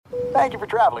Thank you for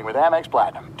traveling with Amex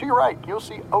Platinum. To your right, you'll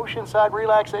see oceanside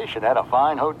relaxation at a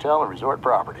fine hotel and resort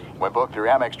property. When booked through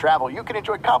Amex Travel, you can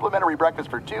enjoy complimentary breakfast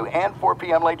for 2 and 4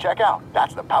 p.m. late checkout.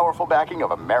 That's the powerful backing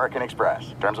of American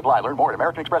Express. Terms apply. Learn more at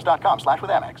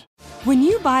americanexpress.com/withAmex. When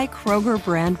you buy Kroger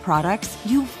brand products,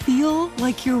 you feel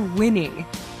like you're winning.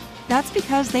 That's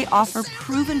because they offer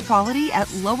proven quality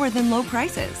at lower than low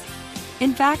prices.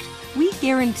 In fact, we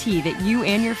guarantee that you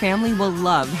and your family will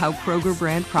love how Kroger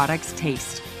brand products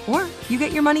taste, or you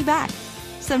get your money back.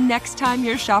 So next time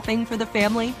you're shopping for the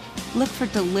family, look for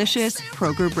delicious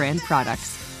Kroger brand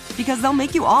products, because they'll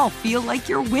make you all feel like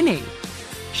you're winning.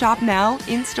 Shop now,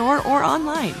 in-store, or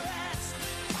online.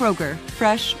 Kroger,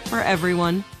 fresh for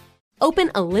everyone.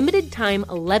 Open a limited-time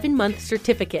 11-month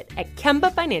certificate at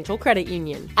Kemba Financial Credit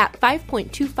Union. At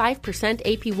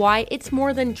 5.25% APY, it's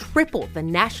more than triple the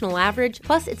national average,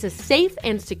 plus it's a safe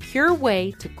and secure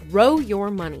way to grow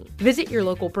your money. Visit your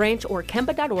local branch or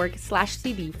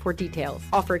kemba.org/cd for details.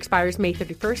 Offer expires May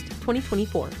 31st,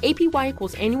 2024. APY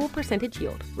equals annual percentage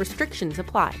yield. Restrictions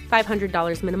apply.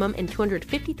 $500 minimum and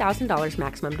 $250,000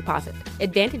 maximum deposit.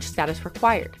 Advantage status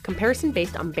required. Comparison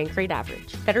based on bank rate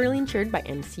average. Federally insured by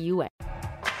NCUA.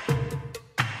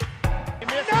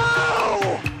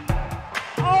 No!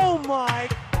 Oh my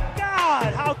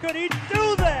God! How could he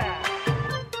do that?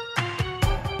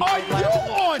 Are you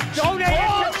on? Don't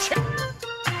answer.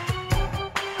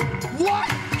 What?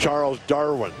 Charles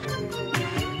Darwin.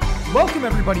 Welcome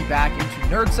everybody back into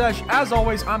Nerd Sesh. As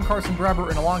always, I'm Carson Breber,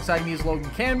 and alongside me is Logan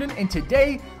Camden, and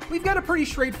today we've got a pretty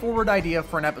straightforward idea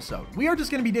for an episode. We are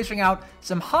just going to be dishing out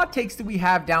some hot takes that we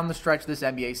have down the stretch this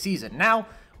NBA season. Now,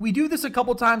 we do this a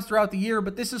couple times throughout the year,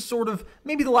 but this is sort of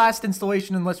maybe the last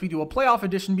installation unless we do a playoff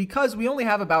edition, because we only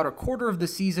have about a quarter of the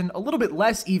season, a little bit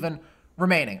less even,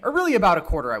 remaining. Or really about a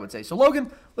quarter, I would say. So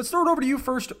Logan, let's throw it over to you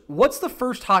first. What's the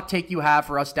first hot take you have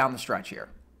for us down the stretch here?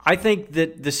 I think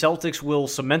that the Celtics will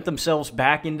cement themselves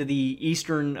back into the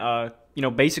Eastern,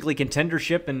 basically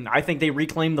contendership, and I think they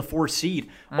reclaim the 4th seed.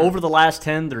 Over the last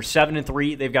 10, they're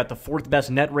 7-3. They've got the 4th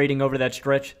best net rating over that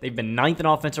stretch. They've been 9th in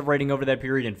offensive rating over that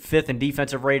period and 5th in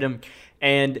defensive rating.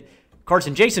 And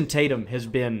Carson, Jason Tatum has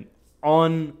been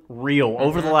unreal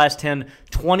over the last 10,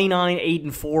 29, 8,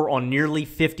 and 4 on nearly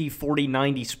 50, 40,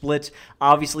 90 splits.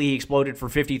 Obviously, he exploded for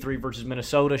 53 versus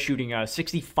Minnesota, shooting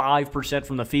 65%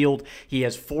 from the field. He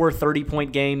has 4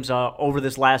 30-point games over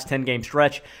this last 10-game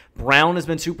stretch. Brown has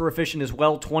been super efficient as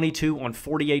well, 22 on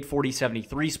 48, 40,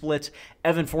 73 splits.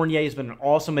 Evan Fournier has been an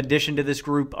awesome addition to this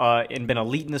group and been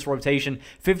elite in this rotation,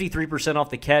 53%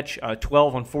 off the catch,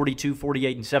 12 on 42,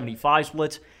 48, and 75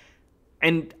 splits.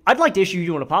 And I'd like to issue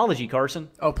you an apology, Carson.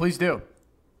 Oh, please do.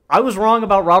 I was wrong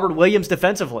about Robert Williams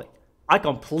defensively. I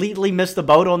completely missed the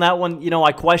boat on that one.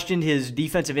 I questioned his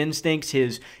defensive instincts,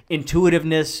 his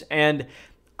intuitiveness, and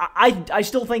I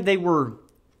still think they were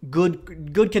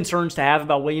good concerns to have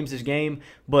about Williams' game,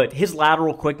 but his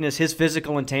lateral quickness, his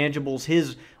physical intangibles,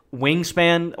 his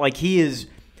wingspan,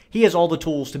 he has all the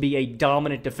tools to be a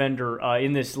dominant defender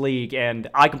in this league, and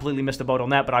I completely missed the boat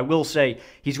on that. But I will say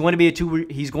he's going to be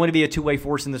a two-way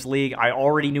force in this league. I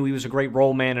already knew he was a great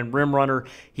roll man and rim runner.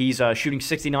 He's shooting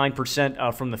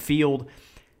 69% from the field.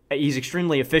 He's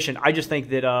extremely efficient. I just think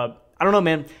that I don't know,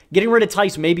 man. Getting rid of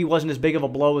Tice maybe wasn't as big of a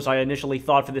blow as I initially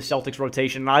thought for the Celtics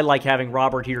rotation, and I like having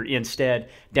Robert here instead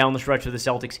down the stretch for the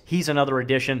Celtics. He's another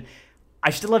addition. I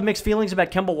still have mixed feelings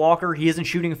about Kemba Walker. He isn't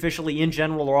shooting efficiently in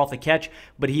general or off the catch,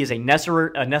 but he is a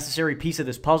necessary piece of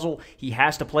this puzzle. He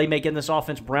has to play make in this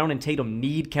offense. Brown and Tatum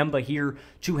need Kemba here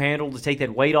to handle, to take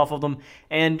that weight off of them.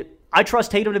 And I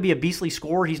trust Tatum to be a beastly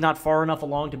scorer. He's not far enough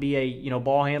along to be a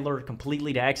ball handler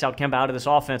completely to X out Kemba out of this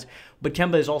offense, but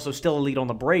Kemba is also still elite on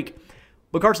the break.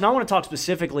 But, Carson, I want to talk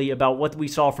specifically about what we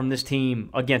saw from this team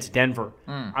against Denver.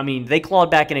 I mean, they clawed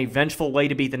back in a vengeful way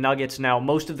to beat the Nuggets. Now,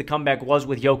 most of the comeback was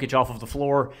with Jokic off of the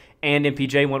floor, and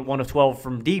MPJ went 1 of 12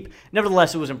 from deep.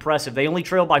 Nevertheless, it was impressive. They only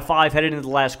trailed by 5 headed into the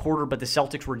last quarter, but the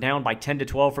Celtics were down by 10 to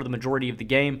 12 for the majority of the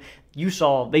game. You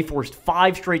saw they forced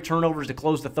 5 straight turnovers to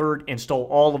close the third and stole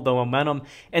all of the momentum,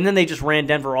 and then they just ran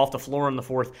Denver off the floor in the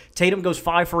fourth. Tatum goes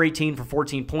 5 for 18 for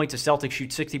 14 points. The Celtics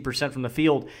shoot 60% from the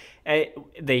field.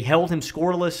 They held him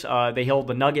scoreless. They held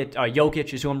the Nugget,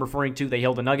 Jokic is who I'm referring to. They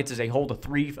held the Nuggets as a whole to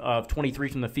 3 of 23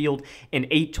 from the field and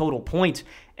 8 total points.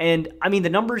 And, I mean, the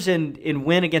numbers in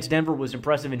win against Denver was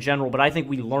impressive in general, but I think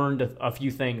we learned a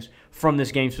few things from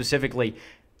this game specifically.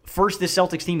 First, this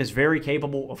Celtics team is very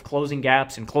capable of closing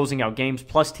gaps and closing out games,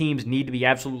 plus teams need to be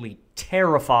absolutely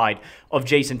terrified of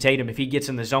Jason Tatum if he gets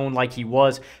in the zone like he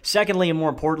was. Secondly, and more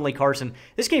importantly, Carson,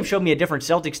 this game showed me a different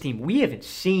Celtics team we haven't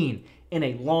seen in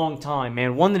a long time,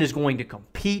 man. One that is going to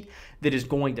compete, that is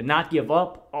going to not give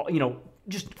up,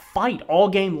 just fight all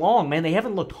game long, man. They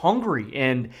haven't looked hungry,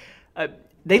 and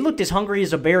they looked as hungry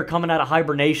as a bear coming out of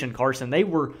hibernation, Carson. They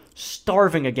were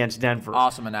starving against Denver.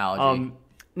 Awesome analogy.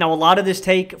 Now, a lot of this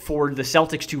take for the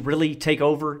Celtics to really take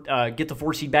over, get the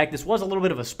 4 seed back. This was a little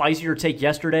bit of a spicier take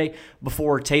yesterday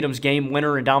before Tatum's game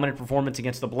winner and dominant performance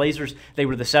against the Blazers. They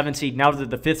were the 7 seed. Now they're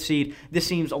the 5th seed. This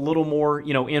seems a little more,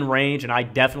 in range, and I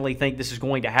definitely think this is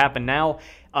going to happen now.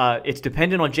 It's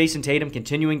dependent on Jason Tatum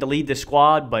continuing to lead this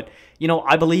squad, but,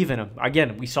 I believe in him.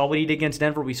 Again, we saw what he did against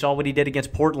Denver. We saw what he did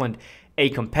against Portland. A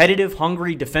competitive,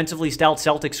 hungry, defensively stout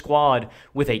Celtics squad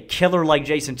with a killer like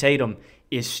Jason Tatum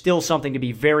is still something to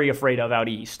be very afraid of out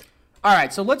east. All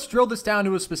right, so let's drill this down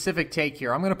to a specific take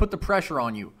here. I'm going to put the pressure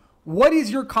on you. What is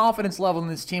your confidence level in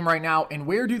this team right now, and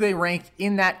where do they rank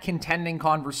in that contending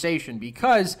conversation?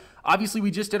 Because, obviously, we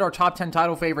just did our top 10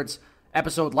 title favorites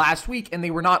episode last week, and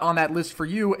they were not on that list for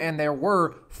you, and there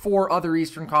were 4 other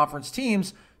Eastern Conference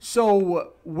teams.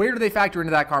 So where do they factor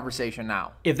into that conversation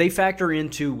now? If they factor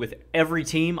into with every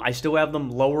team, I still have them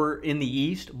lower in the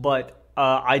East, but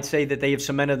I'd say that they have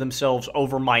cemented themselves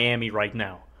over Miami right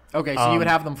now. Okay, so you would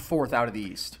have them 4th out of the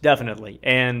East. Definitely.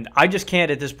 And I just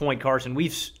can't at this point, Carson.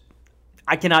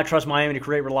 I cannot trust Miami to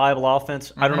create reliable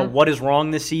offense. I don't know what is wrong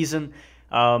this season.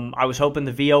 I was hoping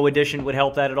the VO edition would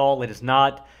help that at all. It is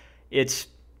not.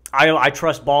 I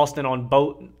trust Boston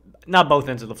on not both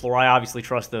ends of the floor. I obviously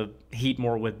trust the Heat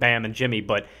more with Bam and Jimmy,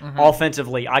 but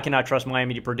offensively, I cannot trust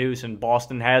Miami to produce, and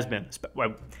Boston has been.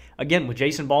 Again, with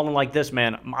Jason balling like this,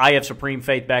 man, I have supreme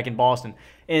faith back in Boston.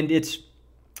 And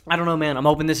I don't know, man, I'm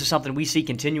hoping this is something we see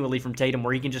continually from Tatum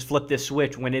where he can just flip this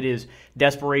switch when it is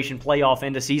desperation playoff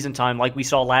into season time like we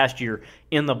saw last year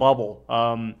in the bubble.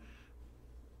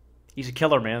 He's a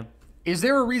killer, man. Is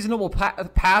there a reasonable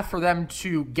path for them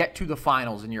to get to the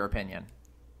finals, in your opinion?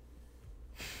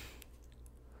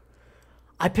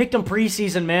 I picked them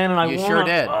preseason, man, and I won. You sure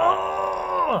did.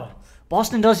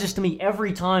 Boston does this to me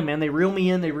every time, man. They reel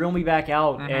me in, they reel me back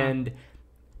out, and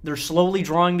they're slowly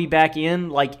drawing me back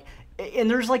in.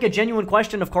 And there's a genuine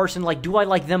question of Carson, do I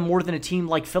like them more than a team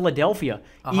like Philadelphia?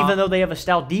 Even though they have a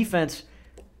stout defense,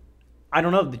 I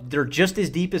don't know. They're just as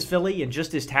deep as Philly and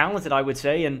just as talented, I would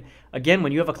say. And again,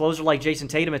 when you have a closer like Jason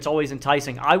Tatum, it's always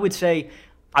enticing. I would say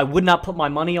I would not put my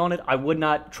money on it. I would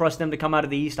not trust them to come out of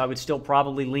the East. I would still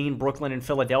probably lean Brooklyn and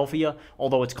Philadelphia,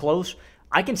 although it's close.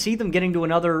 I can see them getting to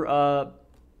another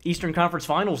Eastern Conference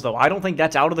Finals, though. I don't think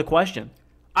that's out of the question.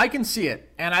 I can see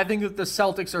it, and I think that the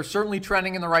Celtics are certainly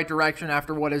trending in the right direction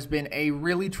after what has been a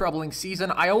really troubling season.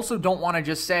 I also don't want to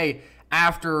just say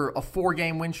after a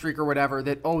 4-game win streak or whatever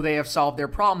that, they have solved their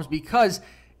problems, because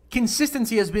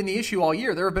consistency has been the issue all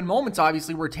year. There have been moments,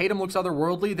 obviously, where Tatum looks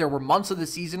otherworldly. There were months of the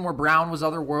season where Brown was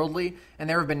otherworldly, and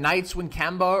there have been nights when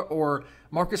Kemba or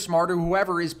Marcus Smart or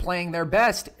whoever is playing their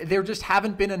best. There just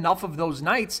haven't been enough of those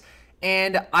nights,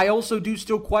 and I also do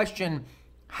still question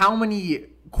how many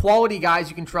quality guys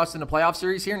you can trust in a playoff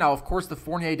series here. Now, of course, the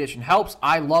Fournier edition helps.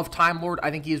 I love Time Lord.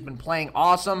 I think he has been playing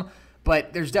awesome,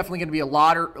 but there's definitely going to be a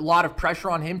lot of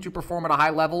pressure on him to perform at a high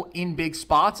level in big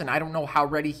spots, and I don't know how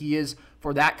ready he is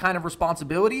for that kind of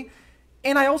responsibility.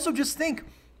 And I also just think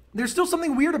there's still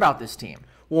something weird about this team.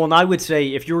 Well, and I would say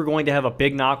if you were going to have a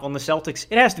big knock on the Celtics,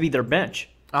 it has to be their bench.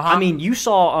 I mean, you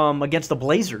saw against the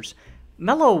Blazers,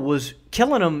 Melo was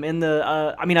killing them in the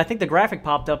I think the graphic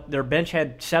popped up. Their bench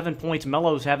had 7 points.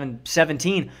 Melo's having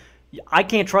 17. I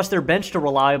can't trust their bench to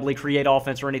reliably create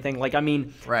offense or anything.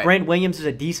 Grant Williams is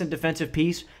a decent defensive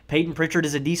piece. Peyton Pritchard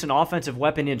is a decent offensive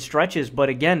weapon in stretches. But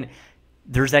again,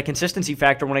 there's that consistency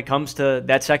factor when it comes to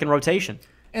that second rotation.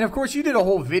 And, of course, you did a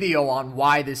whole video on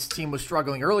why this team was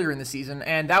struggling earlier in the season,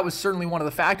 and that was certainly one of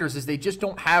the factors is they just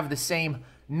don't have the same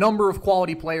number of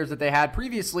quality players that they had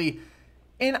previously.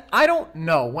 And I don't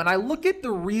know. When I look at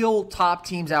the real top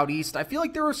teams out east, I feel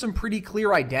like there are some pretty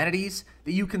clear identities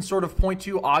that you can sort of point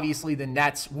to. Obviously, the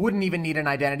Nets wouldn't even need an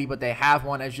identity, but they have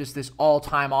one as just this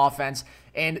all-time offense.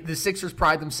 And the Sixers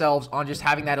pride themselves on just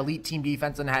having that elite team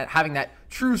defense and having that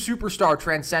true superstar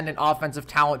transcendent offensive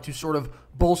talent to sort of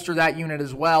bolster that unit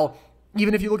as well.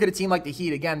 Even if you look at a team like the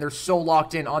Heat, again, they're so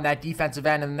locked in on that defensive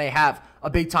end, and they have a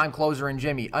big-time closer in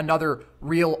Jimmy, another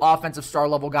real offensive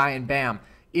star-level guy in Bam.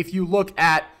 If you look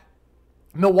at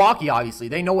Milwaukee, obviously,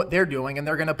 they know what they're doing, and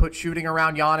they're going to put shooting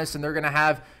around Giannis, and they're going to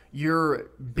have your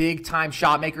big-time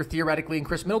shot maker, theoretically, in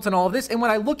Chris Middleton, all of this. And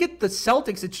when I look at the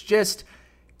Celtics, it's just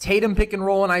Tatum pick and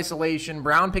roll in isolation,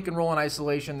 Brown pick and roll in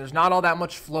isolation. There's not all that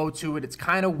much flow to it. It's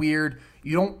kind of weird.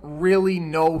 You don't really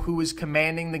know who is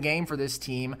commanding the game for this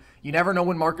team. You never know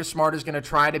when Marcus Smart is going to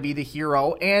try to be the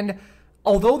hero. And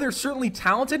although they're certainly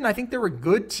talented, and I think they're a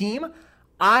good team,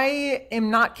 I am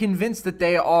not convinced that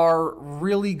they are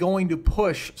really going to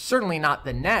push, certainly not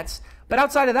the Nets. But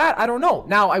outside of that, I don't know.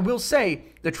 Now, I will say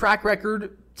the track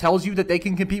record tells you that they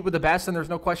can compete with the best, and there's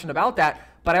no question about that.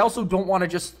 But I also don't want to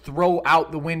just throw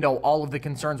out the window all of the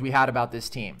concerns we had about this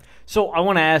team. So I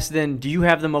want to ask then, do you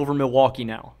have them over Milwaukee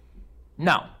now?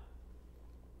 No,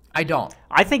 I don't.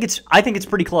 I think it's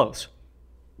pretty close.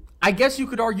 I guess you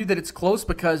could argue that it's close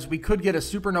because we could get a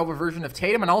supernova version of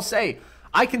Tatum, and I'll say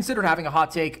I considered having a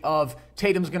hot take of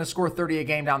Tatum's going to score 30 a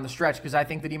game down the stretch because I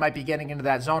think that he might be getting into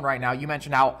that zone right now. You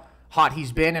mentioned how hot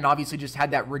he's been and obviously just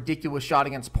had that ridiculous shot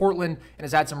against Portland and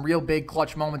has had some real big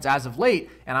clutch moments as of late,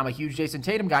 and I'm a huge Jason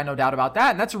Tatum guy, no doubt about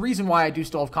that, and that's a reason why I do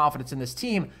still have confidence in this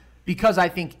team because I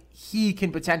think he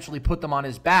can potentially put them on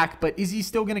his back, but is he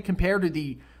still going to compare to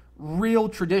the real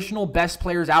traditional best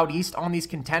players out east on these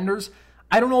contenders?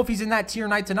 I don't know if he's in that tier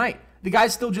night tonight. The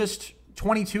guy's still just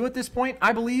 22 at this point,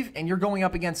 I believe, and you're going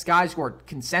up against guys who are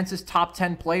consensus top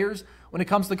 10 players when it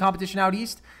comes to the competition out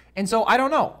east. And so I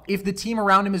don't know if the team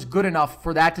around him is good enough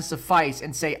for that to suffice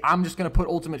and say, I'm just going to put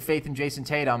ultimate faith in Jason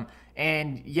Tatum.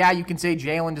 And yeah, you can say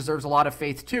Jalen deserves a lot of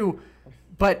faith too,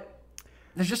 but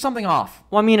there's just something off.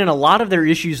 Well, I mean, and a lot of their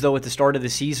issues, though, at the start of the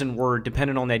season were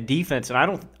dependent on that defense, and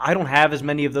I don't have as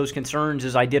many of those concerns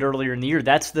as I did earlier in the year.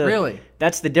 That's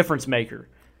the difference maker.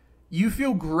 You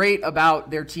feel great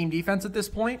about their team defense at this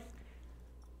point?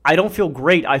 I don't feel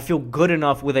great. I feel good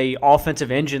enough with a offensive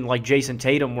engine like Jason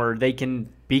Tatum where they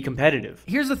can be competitive.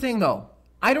 Here's the thing, though.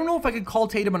 I don't know if I could call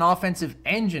Tatum an offensive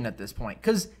engine at this point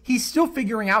because he's still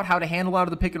figuring out how to handle out of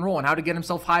the pick and roll and how to get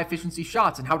himself high-efficiency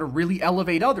shots and how to really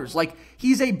elevate others. Like,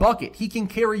 he's a bucket. He can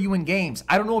carry you in games.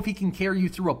 I don't know if he can carry you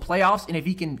through a playoffs and if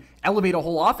he can elevate a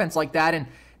whole offense like that, and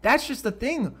that's just the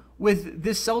thing with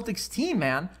this Celtics team,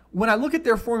 man. When I look at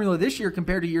their formula this year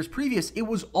compared to years previous, it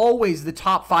was always the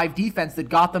top 5 defense that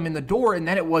got them in the door, and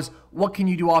then it was, what can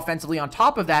you do offensively on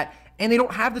top of that? And they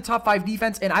don't have the top 5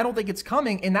 defense, and I don't think it's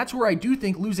coming, and that's where I do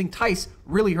think losing Tice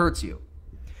really hurts you.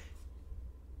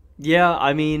 Yeah,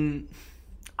 I mean,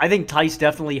 I think Tice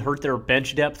definitely hurt their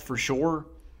bench depth for sure.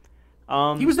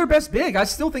 He was their best big. I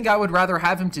still think I would rather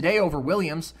have him today over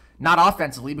Williams, not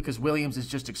offensively because Williams is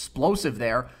just explosive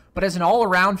there, but as an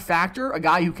all-around factor, a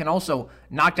guy who can also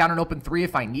knock down an open three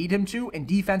if I need him to, and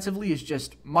defensively is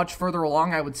just much further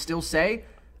along, I would still say.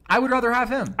 I would rather have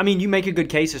him. I mean, you make a good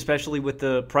case, especially with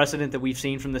the precedent that we've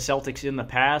seen from the Celtics in the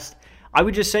past. I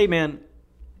would just say, man,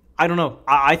 I don't know.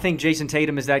 I think Jason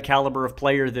Tatum is that caliber of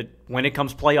player that when it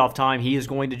comes playoff time, he is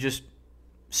going to just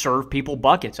serve people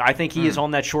buckets. I think he is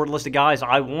on that short list of guys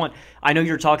I want. I know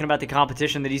you're talking about the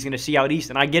competition that he's going to see out east,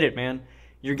 and I get it, man.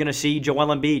 You're going to see Joel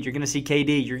Embiid. You're going to see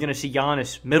KD. You're going to see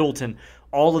Giannis, Middleton.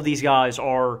 All of these guys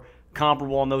are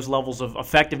comparable on those levels of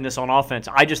effectiveness on offense.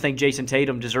 I just think Jason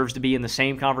Tatum deserves to be in the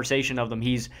same conversation of them.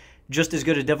 He's just as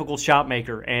good a difficult shot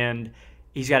maker, and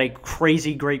he's got a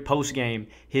crazy great post game.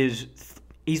 He's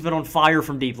been on fire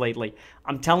from deep lately.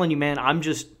 I'm telling you, man. I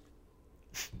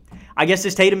guess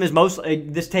this Tatum is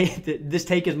this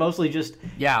take is mostly just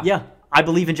I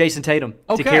believe in Jason Tatum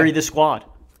to carry this squad.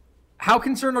 How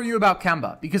concerned are you about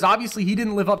Kemba? Because obviously he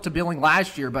didn't live up to billing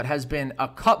last year, but has been a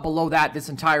cut below that this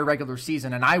entire regular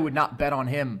season, and I would not bet on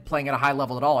him playing at a high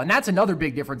level at all. And that's another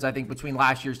big difference, I think, between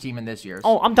last year's team and this year's.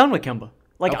 Oh, I'm done with Kemba.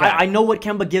 I know what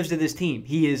Kemba gives to this team.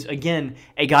 He is, again,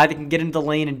 a guy that can get into the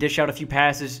lane and dish out a few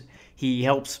passes. He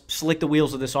helps slick the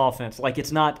wheels of this offense.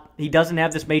 He doesn't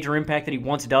have this major impact that he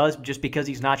once does just because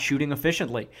he's not shooting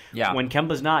efficiently. Yeah. When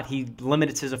Kemba's not, he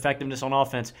limits his effectiveness on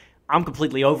offense. I'm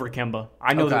completely over Kemba.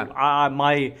 I know that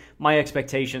my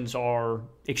expectations are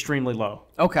extremely low.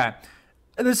 Okay.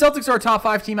 The Celtics are a top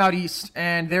 5 team out east,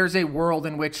 and there's a world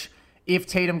in which if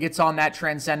Tatum gets on that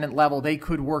transcendent level, they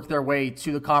could work their way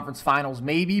to the conference finals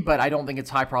maybe, but I don't think it's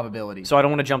high probability. So I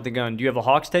don't want to jump the gun. Do you have a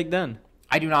Hawks take then?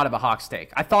 I do not have a Hawks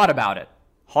take. I thought about it.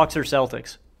 Hawks or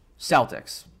Celtics?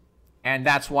 Celtics. And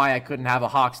that's why I couldn't have a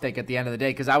Hawks take at the end of the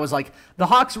day, because I was like, the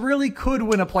Hawks really could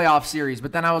win a playoff series,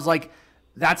 but then I was like,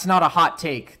 that's not a hot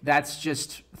take. That's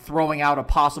just throwing out a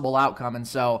possible outcome. And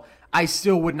so I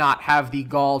still would not have the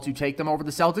gall to take them over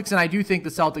the Celtics. And I do think the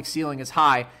Celtics ceiling is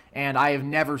high, and I have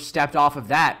never stepped off of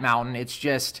that mountain. It's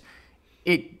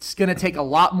going to take a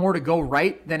lot more to go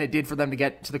right than it did for them to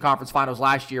get to the conference finals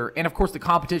last year. And of course, the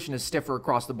competition is stiffer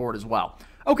across the board as well.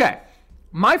 Okay,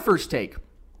 my first take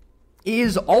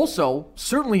is also,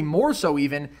 certainly more so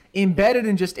even, embedded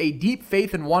in just a deep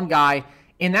faith in one guy.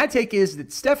 And that take is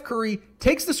that Steph Curry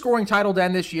takes the scoring title to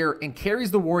end this year and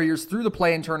carries the Warriors through the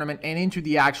play-in tournament and into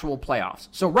the actual playoffs.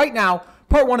 So right now,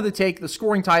 part one of the take, the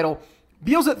scoring title,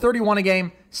 Beal's at 31 a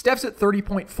game, Steph's at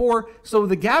 30.4, so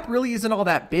the gap really isn't all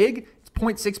that big. It's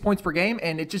 8.6 points per game,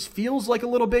 and it just feels like a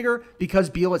little bigger because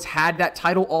Beal has had that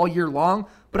title all year long.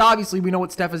 But obviously, we know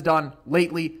what Steph has done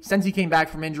lately. Since he came back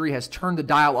from injury, has turned the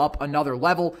dial up another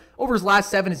level. Over his last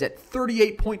 7 is at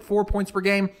 38.4 points per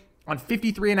game on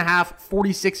 53.5,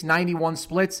 46, 91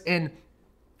 splits. And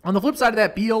on the flip side of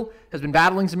that, Beal has been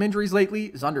battling some injuries lately,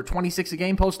 is under 26 a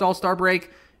game post All-Star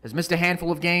break, has missed a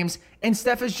handful of games, and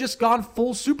Steph has just gone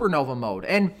full supernova mode.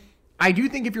 And I do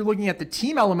think if you're looking at the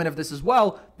team element of this as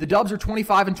well, the Dubs are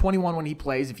 25-21 when he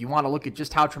plays. If you want to look at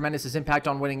just how tremendous his impact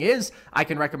on winning is, I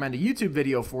can recommend a YouTube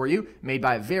video for you made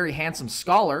by a very handsome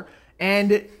scholar.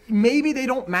 And maybe they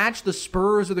don't match the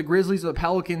Spurs or the Grizzlies or the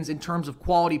Pelicans in terms of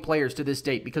quality players to this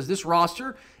date, because this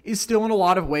roster is still in a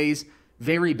lot of ways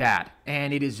very bad.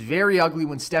 And it is very ugly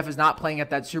when Steph is not playing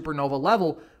at that supernova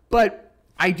level. But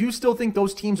I do still think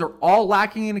those teams are all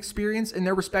lacking in experience in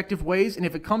their respective ways. And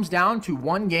if it comes down to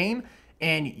one game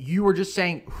and you are just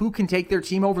saying who can take their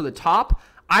team over the top,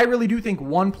 I really do think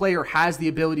one player has the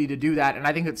ability to do that. And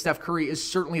I think that Steph Curry is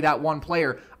certainly that one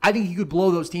player. I think he could blow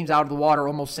those teams out of the water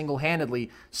almost single-handedly.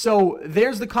 So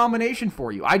there's the combination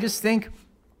for you. I just think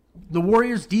the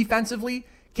Warriors defensively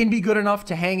can be good enough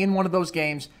to hang in one of those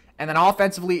games. And then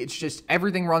offensively, it's just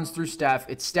everything runs through Steph.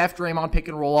 It's Steph, Draymond, pick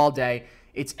and roll all day.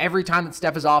 It's every time that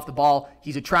Steph is off the ball,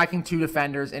 he's attracting 2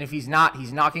 defenders, and if he's not,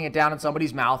 he's knocking it down in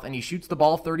somebody's mouth, and he shoots the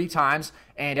ball 30 times,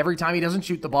 and every time he doesn't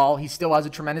shoot the ball, he still has a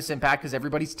tremendous impact because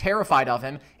everybody's terrified of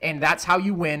him, and that's how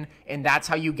you win, and that's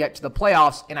how you get to the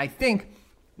playoffs. And I think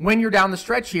when you're down the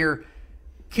stretch here,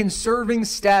 conserving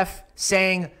Steph,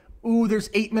 saying, ooh, there's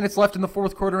 8 minutes left in the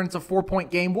fourth quarter and it's a 4-point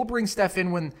game, we'll bring Steph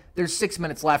in when there's 6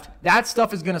 minutes left. That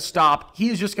stuff is going to stop. He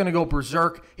is just going to go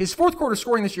berserk. His fourth quarter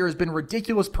scoring this year has been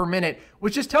ridiculous per minute,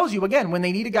 which just tells you, again, when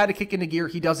they need a guy to kick into gear,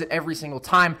 he does it every single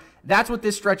time. That's what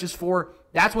this stretch is for.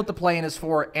 That's what the play-in is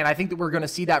for. And I think that we're going to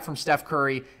see that from Steph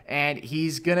Curry, and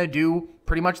he's going to do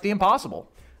pretty much the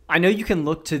impossible. I know you can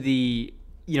look to the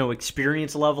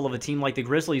experience level of a team like the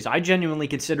Grizzlies. I genuinely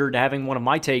considered having one of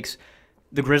my takes,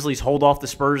 the Grizzlies hold off the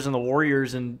Spurs and the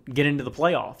Warriors and get into the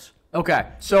playoffs. Okay,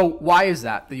 so why is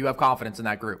that you have confidence in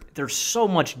that group? They're so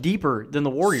much deeper than the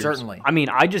Warriors. Certainly. I mean,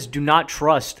 I just do not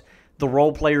trust the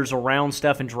role players around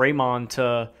Steph and Draymond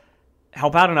to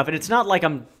help out enough. And it's not like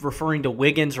I'm referring to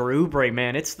Wiggins or Oubre,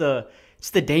 man. It's the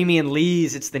Damian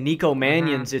Lees, it's the Nico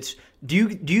Mannions. It's do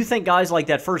you think guys like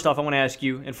that? First off, I want to ask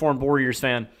you, informed Warriors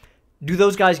fan, do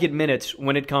those guys get minutes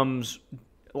when it comes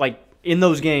in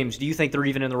those games? Do you think they're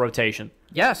even in the rotation?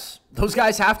 Yes, those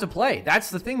guys have to play. That's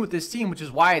the thing with this team, which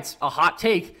is why it's a hot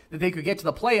take that they could get to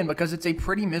the play-in, because it's a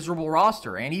pretty miserable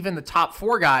roster. And even the top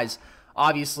 4 guys,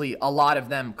 obviously, a lot of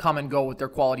them come and go with their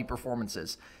quality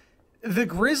performances. The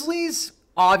Grizzlies,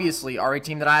 obviously, are a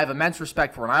team that I have immense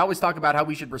respect for. And I always talk about how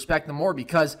we should respect them more,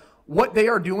 because what they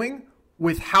are doing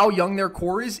with how young their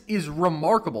core is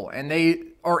remarkable. And they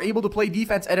are able to play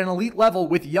defense at an elite level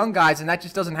with young guys, and that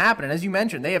just doesn't happen. And as you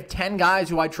mentioned, they have 10 guys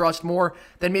who I trust more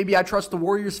than maybe I trust the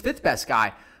Warriors' 5th best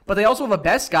guy. But they also have a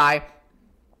best guy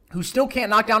who still can't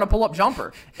knock down a pull-up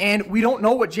jumper. And we don't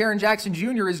know what Jaren Jackson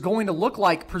Jr. is going to look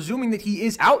like, presuming that he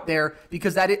is out there,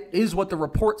 because that is what the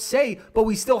reports say, but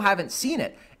we still haven't seen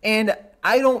it. And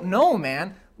I don't know,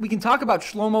 man. We can talk about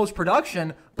Shlomo's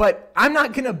production, but I'm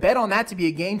not going to bet on that to be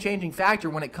a game-changing factor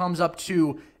when it comes up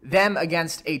to them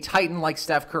against a Titan like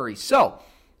Steph Curry. So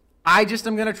I just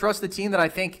am going to trust the team that I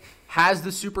think has the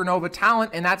supernova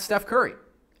talent, and that's Steph Curry.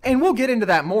 And we'll get into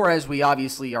that more as we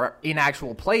obviously are in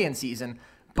actual play-in season,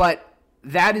 but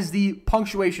that is the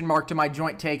punctuation mark to my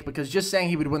joint take, because just saying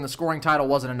he would win the scoring title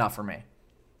wasn't enough for me.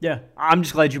 Yeah, I'm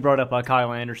just glad you brought up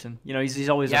Kyle Anderson. He's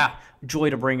always a joy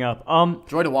to bring up.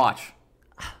 Joy to watch.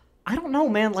 I don't know,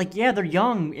 man. They're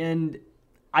young, and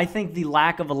I think the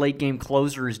lack of a late-game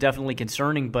closer is definitely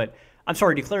concerning, but I'm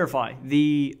sorry to clarify.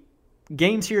 The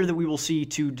games here that we will see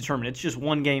to determine, it's just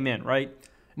one game in, right?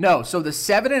 No, so the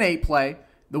 7 and 8 play,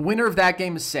 the winner of that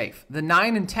game is safe. The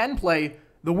 9 and 10 play,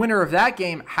 the winner of that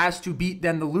game has to beat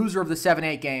then the loser of the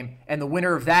 7-8 game, and the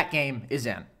winner of that game is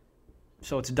in.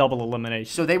 So it's double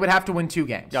elimination. So they would have to win 2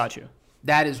 games. Gotcha.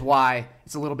 That is why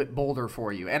it's a little bit bolder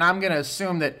for you. And I'm going to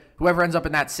assume that whoever ends up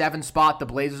in that 7 spot, the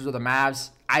Blazers or the Mavs,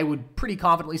 I would pretty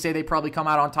confidently say they probably come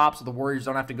out on top, so the Warriors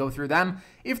don't have to go through them.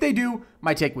 If they do,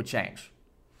 my take would change.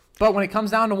 But when it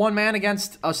comes down to one man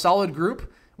against a solid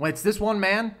group, when it's this one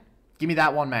man, give me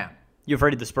that one man. You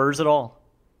afraid of the Spurs at all?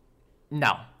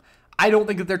 No. I don't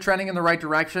think that they're trending in the right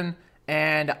direction.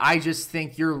 And I just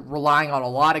think you're relying on a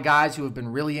lot of guys who have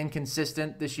been really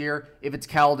inconsistent this year. If it's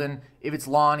Keldon, if it's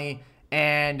Lonnie.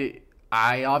 And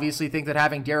I obviously think that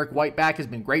having Derek White back has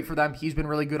been great for them. He's been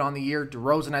really good on the year.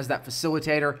 DeRozan as that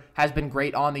facilitator has been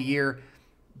great on the year.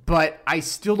 but I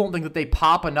still don't think that they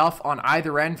pop enough on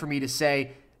either end for me to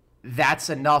say that's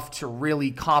enough to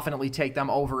really confidently take them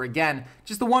over again.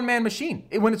 Just the one-man machine.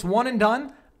 When it's one and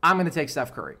done, I'm going to take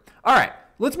Steph Curry. All right,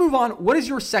 let's move on. What is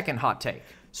your second hot take?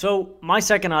 So my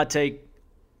second hot take,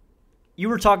 you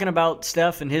were talking about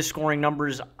Steph and his scoring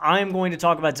numbers. I'm going to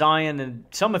talk about Zion and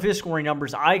some of his scoring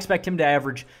numbers. I expect him to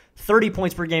average 30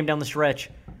 points per game down the stretch,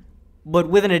 but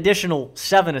with an additional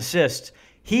 7 assists.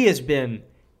 He has been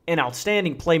an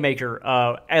outstanding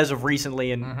playmaker as of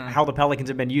recently and how the Pelicans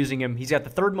have been using him. He's got the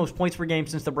third most points per game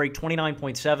since the break,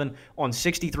 29.7 on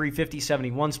 63, 50,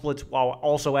 71 splits, while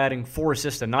also adding 4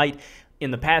 assists a night. In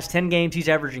the past 10 games, he's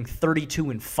averaging 32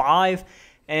 and 5.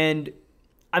 And,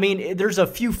 I mean, there's a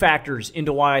few factors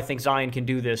into why I think Zion can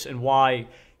do this and why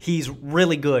he's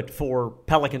really good for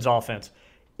Pelicans offense.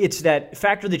 It's that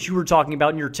factor that you were talking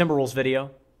about in your Timberwolves video.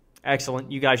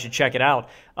 Excellent. You guys should check it out.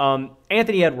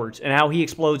 Anthony Edwards and how he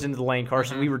explodes into the lane,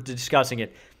 Carson. We were discussing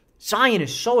it. Zion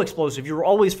is so explosive. You're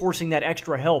always forcing that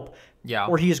extra help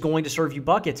or he is going to serve you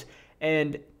buckets.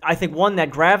 And I think, one, that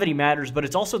gravity matters, but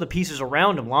it's also the pieces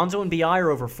around him. Lonzo and B.I.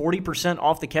 are over 40%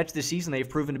 off the catch this season. They've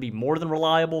proven to be more than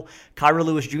reliable. Kyra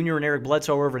Lewis Jr. and Eric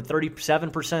Bledsoe are over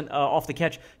 37% off the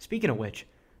catch. Speaking of which,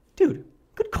 dude,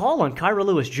 good call on Kyra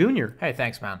Lewis Jr. Hey,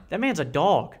 thanks, man. That man's a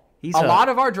dog. He's a lot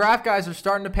of our draft guys are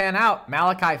starting to pan out.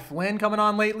 Malachi Flynn coming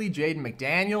on lately, Jaden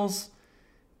McDaniels.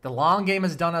 The long game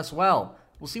has done us well.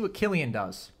 We'll see what Killian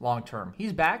does long term.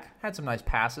 He's back, had some nice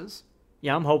passes.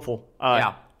 Yeah, I'm hopeful.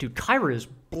 Dude, Kyra is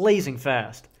blazing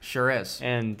fast. Sure is.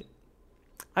 And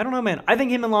I don't know, man. I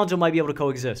think him and Lonzo might be able to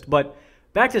coexist. But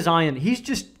back to Zion, he's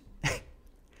just...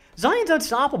 Zion's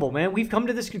unstoppable, man. We've come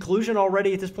to this conclusion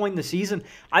already at this point in the season.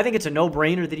 I think it's a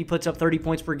no-brainer that he puts up 30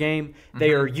 points per game.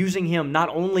 They are using him not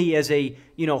only as a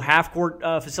half-court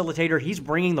facilitator, he's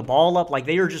bringing the ball up. Like,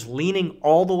 they are just leaning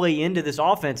all the way into this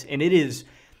offense, and it is...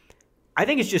 I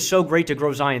think it's just so great to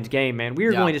grow Zion's game, man. We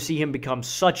are going to see him become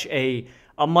such a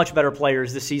much better player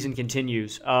as the season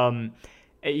continues.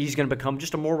 He's going to become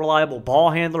just a more reliable ball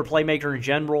handler, playmaker in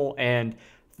general, and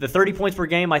the 30 points per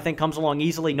game, I think, comes along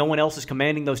easily. No one else is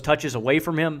commanding those touches away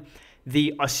from him.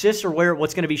 The assists are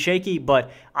what's going to be shaky,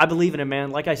 but I believe in him, man.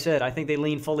 Like I said, I think they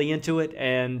lean fully into it,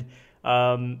 and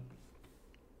I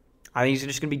think he's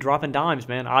just going to be dropping dimes,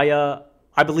 man.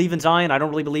 I believe in Zion. I don't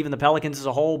really believe in the Pelicans as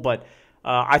a whole, but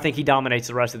I think he dominates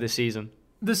the rest of this season.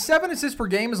 The 7 assists per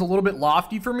game is a little bit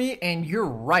lofty for me, and you're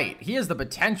right. He has the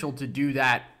potential to do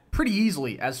that pretty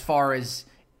easily as far as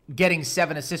getting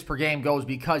 7 assists per game goes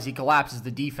because he collapses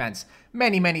the defense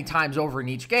many, many times over in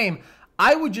each game.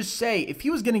 I would just say, if he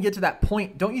was going to get to that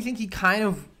point, don't you think he kind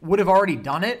of would have already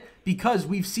done it? Because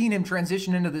we've seen him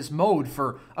transition into this mode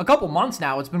for a couple months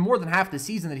now. It's been more than half the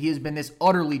season that he has been this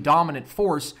utterly dominant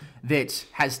force that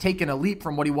has taken a leap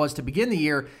from what he was to begin the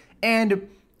year. And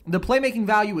the playmaking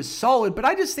value is solid, but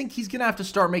I just think he's going to have to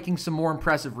start making some more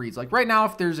impressive reads. Like right now,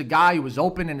 if there's a guy who is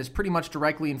open and is pretty much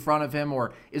directly in front of him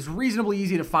or is reasonably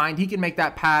easy to find, he can make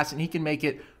that pass and he can make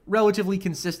it relatively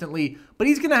consistently, but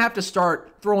he's going to have to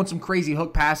start throwing some crazy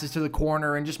hook passes to the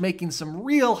corner and just making some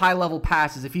real high-level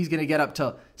passes if he's going to get up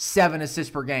to 7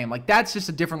 assists per game. Like that's just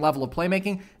a different level of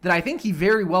playmaking that I think he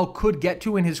very well could get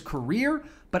to in his career,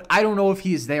 but I don't know if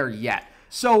he is there yet.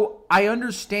 So I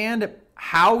understand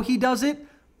how he does it,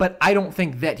 but I don't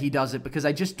think that he does it because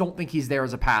I just don't think he's there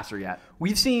as a passer yet.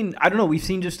 We've seen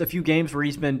just a few games where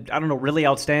he's been, really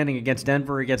outstanding against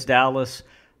Denver, against Dallas,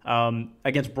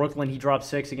 against Brooklyn. He dropped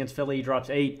 6, against Philly, he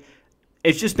drops 8.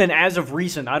 It's just been, as of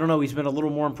recent, he's been a little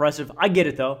more impressive. I get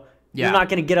it, though. Yeah. You're not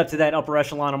going to get up to that upper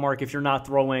echelon of mark if you're not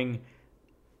throwing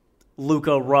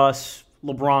Luka, Russ,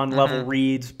 LeBron level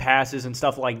reads, passes, and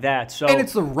stuff like that. So, and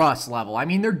it's the Russ level. I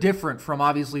mean, they're different from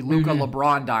obviously Luka,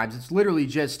 LeBron dimes. It's literally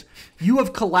just you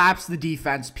have collapsed the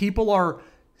defense. People are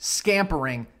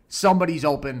scampering. Somebody's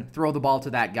open. Throw the ball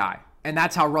to that guy. And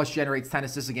that's how Russ generates 10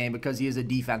 assists a game because he is a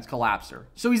defense collapser.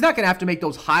 So he's not going to have to make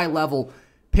those high-level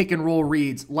pick-and-roll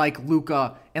reads like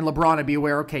Luka and LeBron and be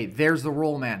aware, okay, there's the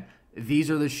roll man. These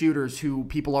are the shooters who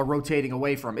people are rotating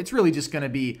away from. It's really just going to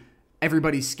be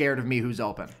everybody's scared of me who's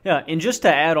open. Yeah, and just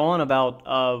to add on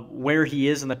about where he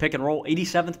is in the pick and roll,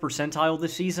 87th percentile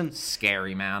this season.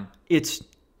 Scary, man. It's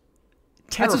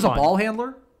terrifying. That's as a ball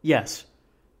handler? Yes.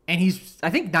 And he's,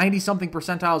 I think, 90-something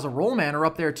percentile as a roll man are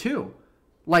up there too.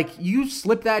 Like, you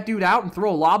slip that dude out and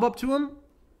throw a lob up to him,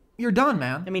 you're done,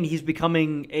 man. I mean, he's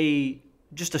becoming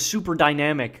just a super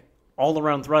dynamic,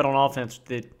 all-around threat on offense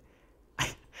that...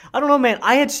 I don't know, man.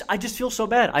 I just feel so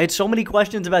bad. I had so many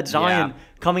questions about Zion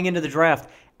coming into the draft,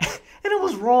 and I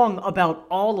was wrong about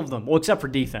all of them. Well, except for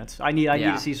defense. I need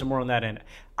to see some more on that end.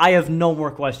 I have no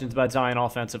more questions about Zion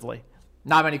offensively.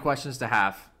 Not many questions to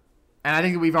have. And I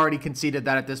think that we've already conceded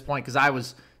that at this point because I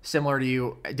was similar to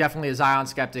you, definitely a Zion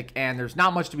skeptic, and there's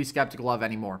not much to be skeptical of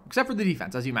anymore, except for the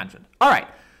defense, as you mentioned. All right,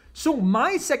 so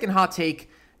my second hot take,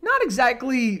 not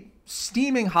exactly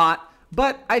steaming hot,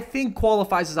 but I think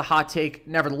qualifies as a hot take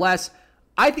nevertheless.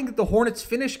 I think that the Hornets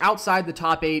finish outside the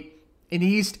top 8 in the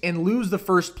East and lose the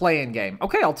first play-in game.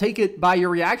 Okay, I'll take it by your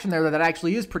reaction there that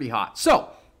actually is pretty hot. So,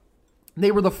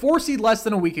 they were the 4 seed less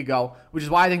than a week ago, which is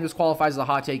why I think this qualifies as a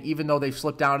hot take, even though they've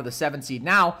slipped down to the 7 seed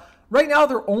now. Right now,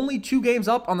 they're only 2 games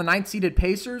up on the 9th seeded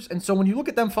Pacers, and so when you look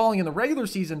at them falling in the regular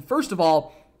season, first of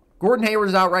all, Gordon Hayward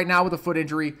is out right now with a foot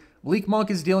injury. Malik Monk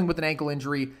is dealing with an ankle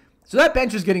injury. So that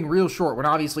bench is getting real short when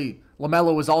obviously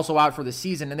LaMelo is also out for the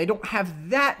season, and they don't have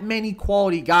that many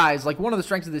quality guys. Like, one of the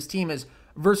strengths of this team is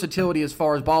versatility as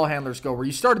far as ball handlers go, where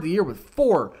you started the year with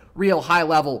 4 real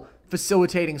high-level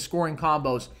facilitating scoring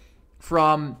combos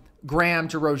from Graham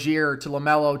to Rozier to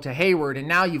LaMelo to Hayward, and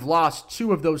now you've lost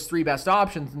 2 of those 3 best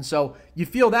options, and so you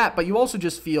feel that, but you also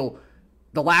just feel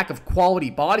the lack of quality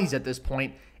bodies at this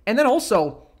point. And then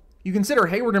also, you consider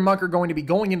Hayward and Monk are going to be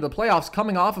going into the playoffs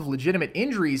coming off of legitimate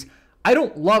injuries. I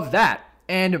don't love that.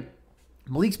 And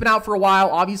Malik's been out for a while.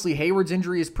 Obviously, Hayward's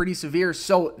injury is pretty severe,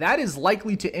 so that is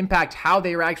likely to impact how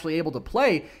they are actually able to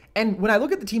play. And when I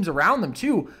look at the teams around them,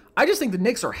 too, I just think the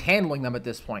Knicks are handling them at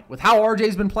this point. With how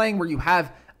RJ's been playing, where you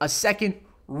have a second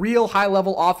real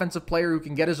high-level offensive player who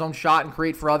can get his own shot and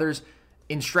create for others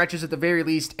in stretches at the very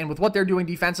least. And with what they're doing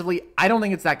defensively, I don't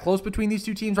think it's that close between these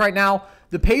two teams right now.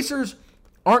 The Pacers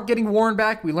aren't getting Warren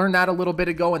back. We learned that a little bit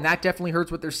ago, and that definitely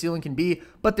hurts what their ceiling can be.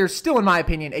 But they're still, in my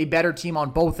opinion, a better team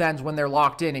on both ends when they're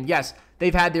locked in. And yes,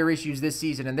 they've had their issues this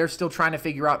season, and they're still trying to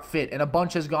figure out fit, and a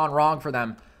bunch has gone wrong for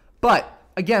them. But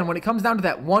again, when it comes down to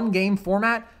that one-game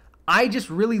format, I just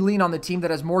really lean on the team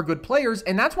that has more good players,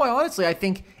 and that's why, honestly, I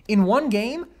think in one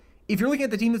game, if you're looking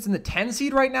at the team that's in the 10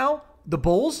 seed right now, the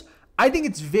Bulls, I think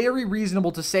it's very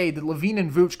reasonable to say that LaVine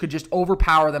and Vooch could just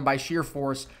overpower them by sheer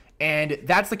force, and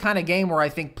that's the kind of game where I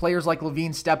think players like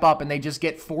LaVine step up and they just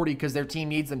get 40 because their team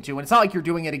needs them to, and it's not like you're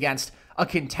doing it against a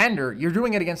contender, you're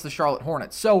doing it against the Charlotte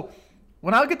Hornets. So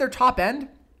when I look at their top end,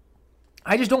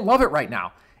 I just don't love it right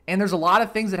now, and there's a lot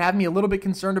of things that have me a little bit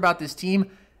concerned about this team.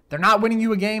 They're not winning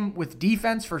you a game with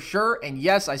defense for sure. And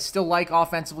yes, I still like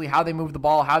offensively how they move the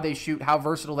ball, how they shoot, how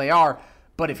versatile they are.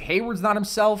 But if Hayward's not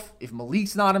himself, if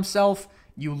Malik's not himself,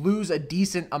 you lose a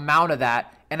decent amount of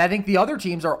that. And I think the other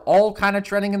teams are all kind of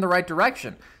trending in the right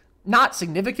direction. Not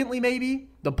significantly, maybe.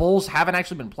 The Bulls haven't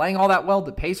actually been playing all that well.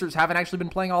 The Pacers haven't actually been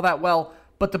playing all that well.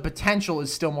 But the potential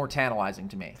is still more tantalizing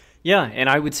to me. Yeah, and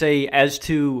I would say as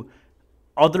to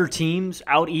other teams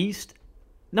out east,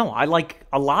 no, I like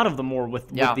a lot of them more with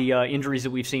the injuries that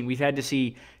we've seen. We've had to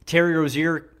see Terry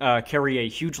Rozier carry a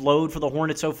huge load for the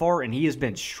Hornets so far, and he has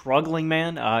been struggling,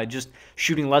 man, just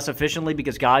shooting less efficiently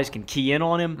because guys can key in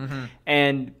on him. Mm-hmm.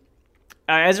 And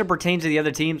as it pertains to the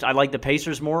other teams, I like the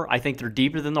Pacers more. I think they're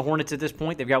deeper than the Hornets at this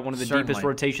point. They've got one of the deepest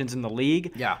rotations in the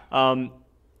league. Yeah. And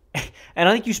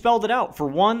I think you spelled it out. For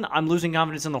one, I'm losing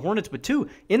confidence in the Hornets, but two,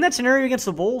 in that scenario against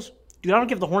the Bulls, dude, I don't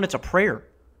give the Hornets a prayer.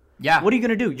 Yeah. What are you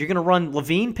going to do? You're going to run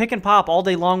LaVine, pick and pop all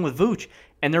day long with Vooch,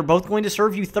 and they're both going to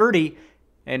serve you 30,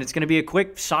 and it's going to be a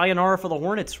quick sayonara for the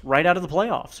Hornets right out of the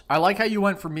playoffs. I like how you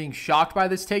went from being shocked by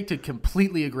this take to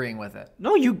completely agreeing with it.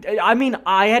 No,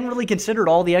 I hadn't really considered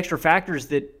all the extra factors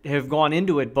that have gone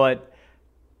into it, but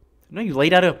no, you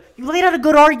laid out a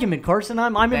good argument, Carson.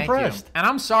 I'm impressed. You. And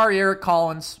I'm sorry, Eric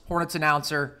Collins, Hornets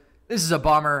announcer. This is a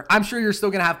bummer. I'm sure you're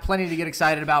still going to have plenty to get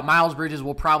excited about. Miles Bridges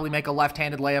will probably make a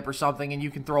left-handed layup or something, and you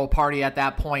can throw a party at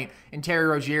that point. And Terry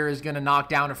Rozier is going to knock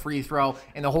down a free throw,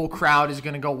 and the whole crowd is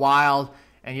going to go wild,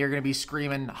 and you're going to be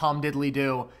screaming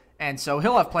hum-diddly-doo. And so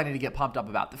he'll have plenty to get pumped up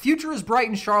about. The future is bright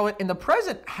in Charlotte, and the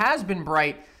present has been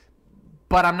bright,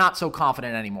 but I'm not so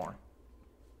confident anymore.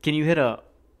 Can you hit a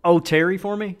 "Oh, Terry"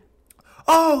 for me?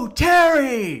 Oh,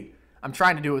 Terry! I'm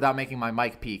trying to do it without making my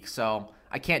mic peak, so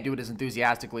I can't do it as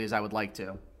enthusiastically as I would like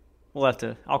to.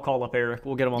 I'll call up Eric.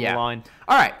 We'll get him on the line.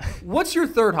 All right. What's your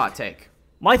third hot take?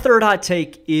 My third hot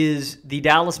take is the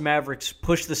Dallas Mavericks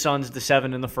push the Suns to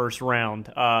 7 in the first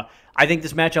round. I think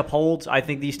this matchup holds. I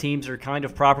think these teams are kind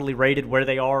of properly rated where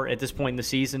they are at this point in the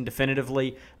season,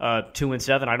 definitively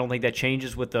 2-7. I don't think that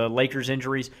changes with the Lakers'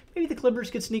 injuries. Maybe the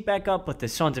Clippers could sneak back up, but the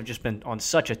Suns have just been on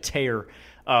such a tear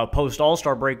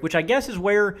post-All-Star break, which I guess is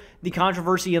where the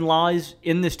controversy lies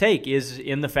in this take, is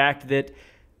in the fact that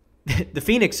the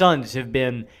Phoenix Suns have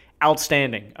been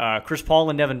outstanding. Chris Paul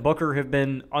and Devin Booker have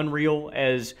been unreal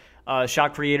as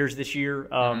shot creators this year,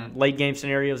 late game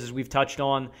scenarios as we've touched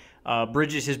on.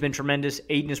 Bridges has been tremendous.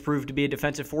 Aiden has proved to be a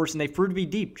defensive force, and they've proved to be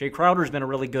deep. Jay Crowder's been a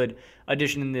really good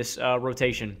addition in this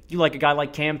rotation. You like a guy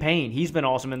like Cam Payne. He's been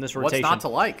awesome in this rotation. What's not to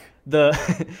like?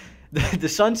 The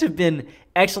Suns have been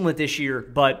excellent this year,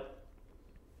 but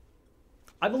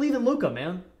I believe in Luka,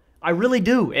 man. I really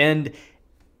do. And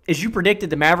as you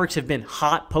predicted, the Mavericks have been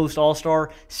hot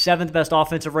post-All-Star, 7th best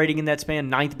offensive rating in that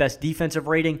span, 9th best defensive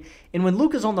rating. And when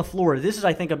Luka's on the floor, this is,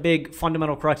 I think, a big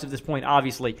fundamental crux of this point,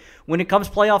 obviously. When it comes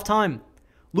playoff time,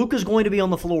 Luka's going to be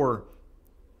on the floor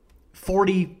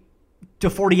 40 to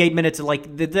 48 minutes.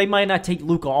 Like, they might not take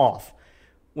Luka off.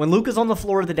 When Luka's on the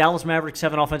floor, the Dallas Mavericks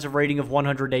have an offensive rating of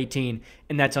 118,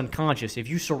 and that's unconscious. If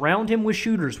you surround him with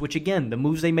shooters, which, again, the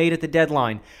moves they made at the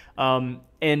deadline,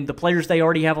 and the players they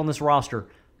already have on this roster,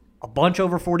 a bunch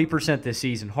over 40% this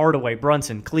season. Hardaway,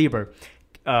 Brunson, Kleber,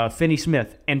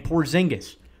 Finney-Smith, and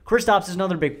Porzingis. Kristaps is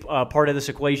another big part of this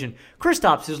equation.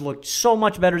 Kristaps has looked so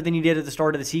much better than he did at the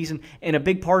start of the season, and a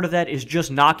big part of that is just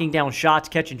knocking down shots,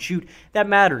 catch and shoot. That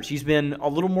matters. He's been a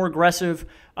little more aggressive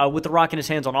with the rock in his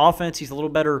hands on offense. He's a little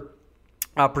better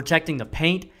protecting the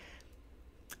paint.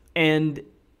 And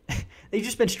they've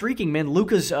just been streaking, man.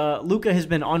 Luka has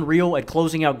been unreal at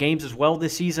closing out games as well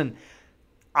this season.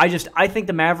 I think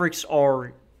the Mavericks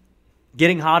are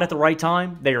getting hot at the right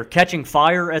time. They are catching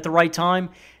fire at the right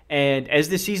time. And as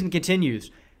this season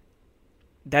continues,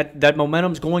 that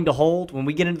momentum's going to hold. When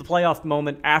we get into the playoff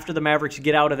moment after the Mavericks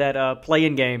get out of that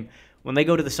play-in game, when they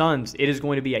go to the Suns, it is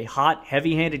going to be a hot,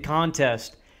 heavy-handed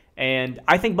contest. And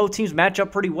I think both teams match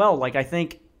up pretty well. Like, I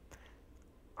think,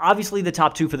 obviously, the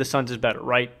top two for the Suns is better,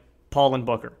 right? Paul and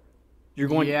Booker.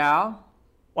 Yeah.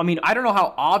 I mean, I don't know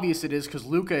how obvious it is because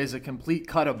Luka is a complete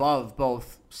cut above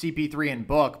both CP3 and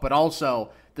Book, but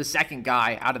also the second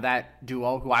guy out of that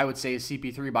duo, who I would say is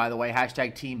CP3, by the way,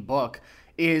 hashtag Team Book,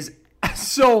 is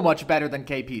so much better than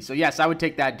KP. So, yes, I would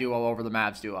take that duo over the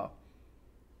Mavs duo.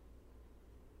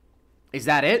 Is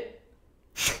that it?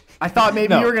 I thought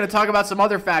maybe you were going to talk about some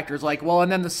other factors, like, well, and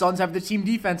then the Suns have the team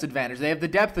defense advantage. They have the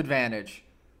depth advantage.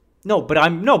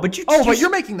 But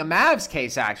you're making the Mavs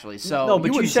case, actually. So no,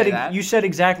 but you said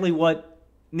exactly what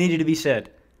needed to be said.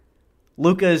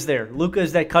 Luka is there. Luka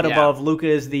is that cut above. Luka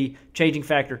is the changing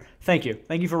factor. Thank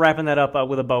you for wrapping that up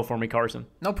with a bow for me, Carson.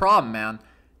 No problem, man.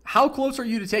 How close are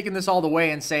you to taking this all the way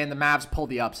and saying the Mavs pull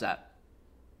the upset?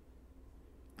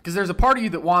 Because there's a part of you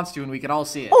that wants to, and we can all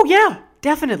see it. Oh yeah,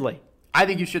 definitely. I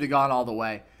think you should have gone all the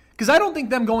way. Because I don't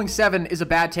think them going 7 is a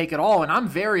bad take at all, and I'm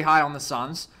very high on the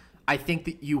Suns. I think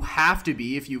that you have to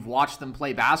be if you've watched them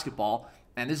play basketball.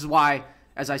 And this is why,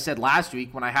 as I said last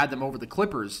week when I had them over the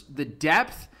Clippers, the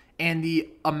depth and the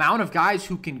amount of guys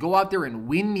who can go out there and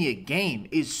win me a game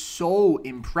is so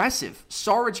impressive.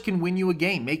 Saric can win you a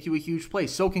game, make you a huge play.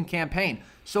 So can Cam Payne.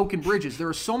 So can Bridges. There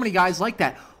are so many guys like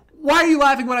that. Why are you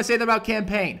laughing when I say that about Cam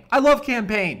Payne? I love Cam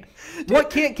Payne. What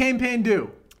can't Cam Payne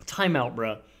do? Timeout,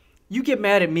 bro. You get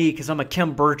mad at me because I'm a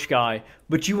Kem Birch guy,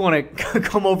 but you want to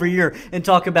come over here and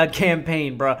talk about Cam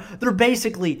Payne, bro. They're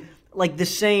basically like the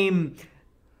same.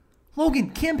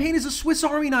 Logan, Cam Payne is a Swiss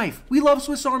Army knife. We love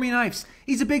Swiss Army knives.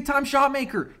 He's a big-time shot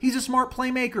maker. He's a smart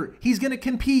playmaker. He's going to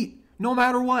compete no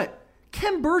matter what.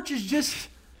 Kem Birch is just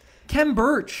Kem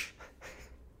Birch.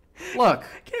 Look.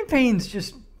 Cam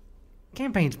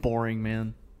Payne's boring,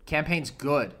 man. Cam Payne's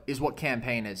good is what Cam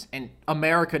Payne is. And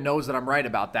America knows that I'm right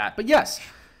about that. But yes,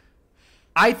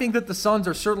 I think that the Suns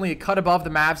are certainly a cut above the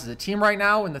Mavs as a team right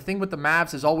now, and the thing with the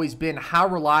Mavs has always been how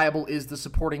reliable is the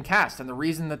supporting cast. And the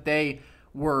reason that they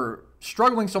were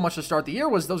struggling so much to start the year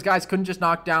was those guys couldn't just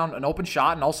knock down an open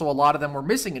shot, and also a lot of them were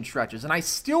missing in stretches. And I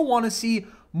still want to see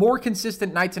more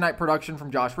consistent night-to-night production from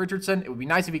Josh Richardson. It would be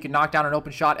nice if he could knock down an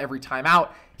open shot every time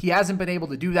out. He hasn't been able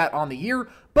to do that on the year,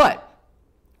 but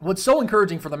what's so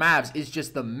encouraging for the Mavs is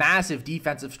just the massive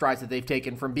defensive strides that they've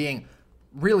taken from being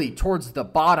really towards the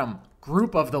bottom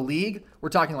group of the league. We're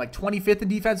talking like 25th in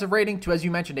defensive rating to, as you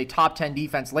mentioned, a top 10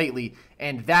 defense lately,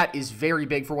 and that is very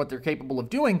big for what they're capable of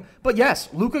doing. But yes,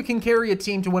 Luka can carry a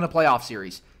team to win a playoff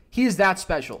series. He is that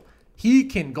special. He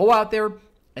can go out there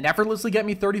and effortlessly get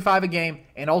me 35 a game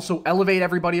and also elevate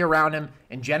everybody around him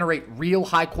and generate real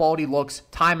high-quality looks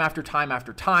time after time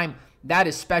after time. That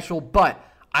is special, but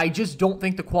I just don't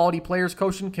think the quality players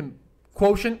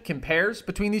quotient compares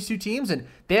between these two teams, and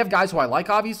they have guys who I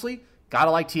like, obviously. Gotta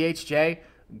like THJ.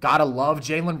 Gotta love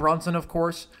Jalen Brunson, of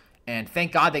course. And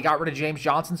thank God they got rid of James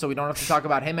Johnson, so we don't have to talk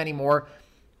about him anymore.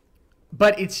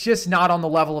 But it's just not on the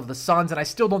level of the Suns, and I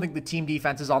still don't think the team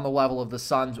defense is on the level of the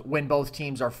Suns when both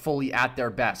teams are fully at their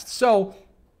best. So,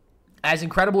 as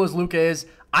incredible as Luka is,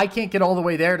 I can't get all the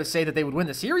way there to say that they would win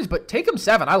the series, but take them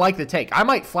 7. I like the take. I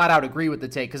might flat out agree with the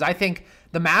take, because I think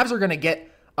the Mavs are going to get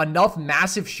enough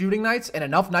massive shooting nights and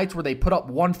enough nights where they put up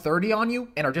 130 on you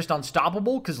and are just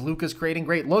unstoppable because Luka's creating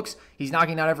great looks. He's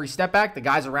knocking down every step back. The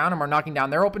guys around him are knocking down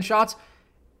their open shots.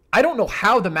 I don't know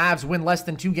how the Mavs win less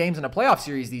than 2 games in a playoff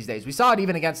series these days. We saw it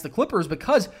even against the Clippers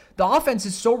because the offense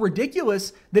is so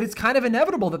ridiculous that it's kind of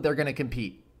inevitable that they're going to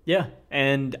compete. Yeah,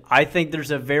 and I think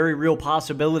there's a very real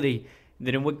possibility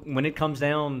that when it comes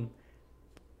down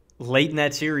late in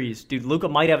that series, dude, Luka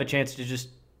might have a chance to just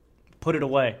put it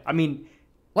away. I mean,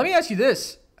 let me ask you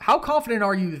this. How confident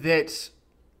are you that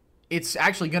it's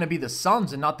actually going to be the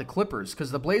Suns and not the Clippers?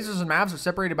 Because the Blazers and Mavs are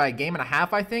separated by a game and a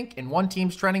half, I think, and one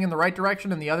team's trending in the right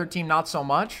direction and the other team not so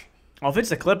much. Well, if it's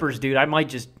the Clippers, dude, I might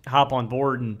just hop on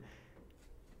board and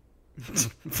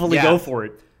fully go for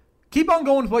it. Keep on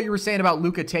going with what you were saying about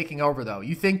Luka taking over, though.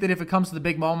 You think that if it comes to the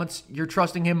big moments, you're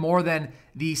trusting him more than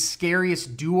the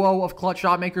scariest duo of clutch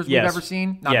shot makers we've ever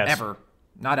seen?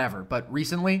 Not ever, but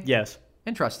recently? Yes.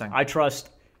 Interesting. I trust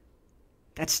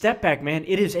that step back, man.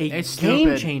 It is a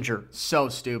game changer. So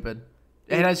stupid.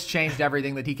 It has changed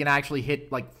everything that he can actually hit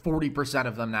like 40%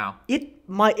 of them now. It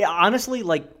might, honestly,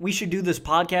 like, we should do this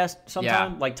podcast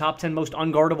sometime, like top 10 most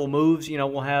unguardable moves. You know,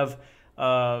 we'll have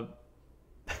the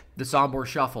Sombor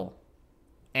Shuffle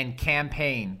and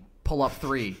Campaign pull-up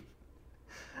 3.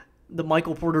 The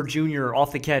Michael Porter Jr.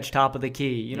 off the catch, top of the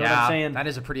key. You know what I'm saying? That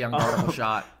is a pretty unguardable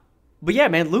shot. But yeah,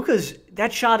 man,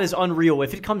 that shot is unreal.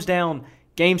 If it comes down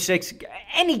Game 6,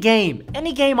 any game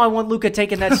I want Luka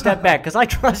taking that step back because I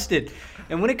trust it.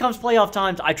 And when it comes playoff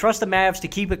times, I trust the Mavs to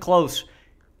keep it close.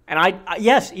 And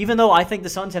yes, even though I think the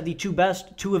Suns have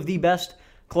two of the best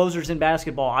closers in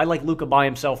basketball, I like Luka by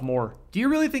himself more. Do you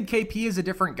really think KP is a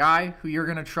different guy who you're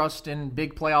going to trust in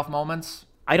big playoff moments?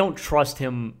 I don't trust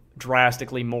him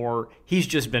drastically more. He's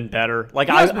just been better. Like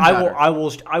I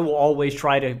will always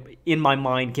try to, in my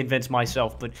mind, convince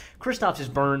myself. But Kristaps has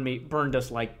burned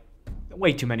us like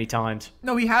way too many times.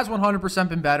 No, he has 100%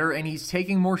 been better, and he's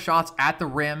taking more shots at the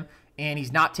rim, and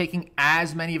he's not taking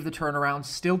as many of the turnarounds,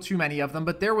 still too many of them.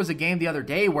 But there was a game the other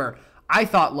day where I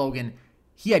thought, Logan,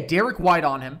 he had Derek White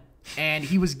on him, and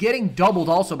he was getting doubled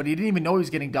also, but he didn't even know he was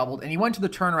getting doubled. And he went to the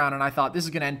turnaround, and I thought, this is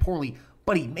going to end poorly.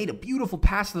 But he made a beautiful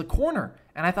pass to the corner.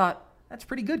 And I thought, that's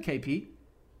pretty good, KP.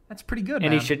 That's pretty good,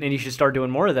 man. And he should start doing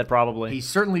more of that probably. He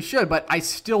certainly should, but I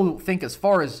still think as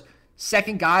far as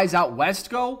second guys out west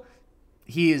go,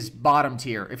 he is bottom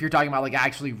tier if you're talking about like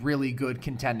actually really good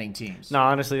contending teams. No,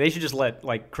 honestly, they should just let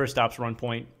like Kristaps run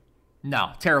point.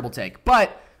 No, terrible take.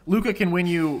 But Luka can win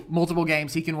you multiple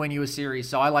games. He can win you a series,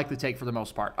 so I like the take for the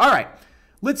most part. All right,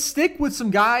 let's stick with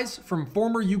some guys from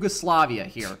former Yugoslavia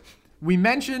here. We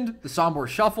mentioned the Sombor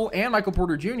Shuffle and Michael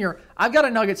Porter Jr. I've got a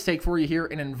Nuggets take for you here,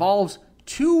 and it involves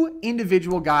 2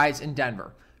 individual guys in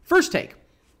Denver. First take,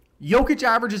 Jokic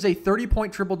averages a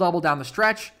 30-point triple-double down the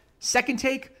stretch. Second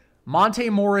take, Monte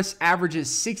Morris averages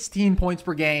 16 points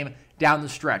per game down the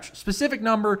stretch. Specific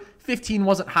number, 15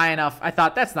 wasn't high enough. I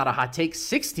thought, that's not a hot take.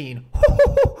 16?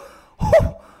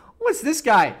 What's this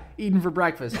guy eating for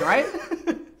breakfast, right?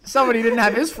 Somebody didn't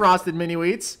have his Frosted Mini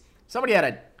Wheats. Somebody had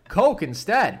a Coke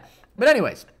instead. But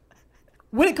anyways,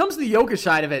 when it comes to the Jokic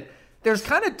side of it, there's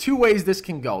kind of 2 ways this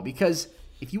can go. Because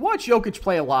if you watch Jokic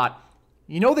play a lot,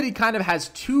 you know that he kind of has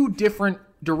 2 different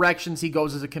directions he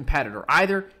goes as a competitor.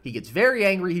 Either he gets very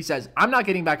angry, he says, I'm not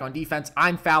getting back on defense,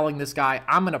 I'm fouling this guy,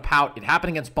 I'm going to pout. It happened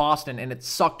against Boston, and it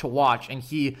sucked to watch, and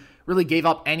he really gave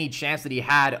up any chance that he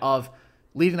had of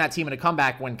leading that team in a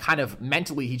comeback when kind of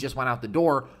mentally he just went out the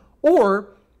door.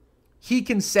 Or he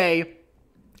can say,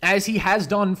 as he has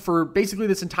done for basically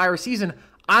this entire season,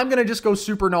 I'm going to just go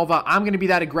supernova, I'm going to be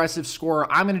that aggressive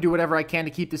scorer, I'm going to do whatever I can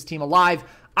to keep this team alive.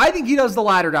 I think he does the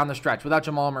latter down the stretch without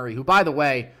Jamal Murray, who, by the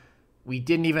way, we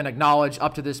didn't even acknowledge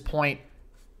up to this point.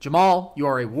 Jamal, you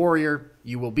are a warrior.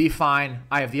 You will be fine.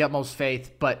 I have the utmost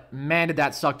faith. But man, did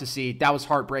that suck to see. That was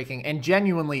heartbreaking and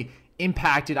genuinely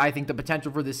impacted, I think, the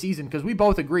potential for this season because we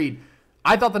both agreed.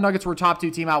 I thought the Nuggets were a top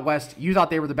 2 team out west. You thought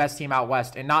they were the best team out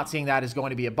west, and not seeing that is going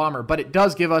to be a bummer. But it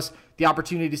does give us the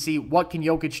opportunity to see what can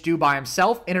Jokic do by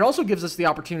himself, and it also gives us the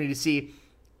opportunity to see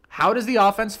how does the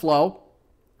offense flow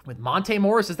with Monte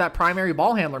Morris as that primary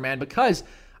ball handler, man, because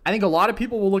I think a lot of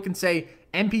people will look and say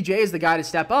MPJ is the guy to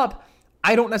step up.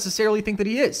 I don't necessarily think that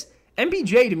he is.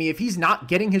 MPJ, to me, if he's not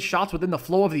getting his shots within the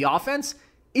flow of the offense,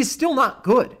 is still not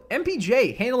good.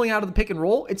 MPJ handling out of the pick and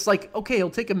roll, it's like, okay,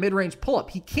 he'll take a mid-range pull-up.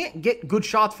 He can't get good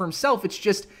shots for himself. It's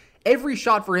just every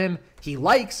shot for him he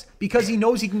likes because he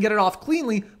knows he can get it off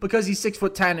cleanly because he's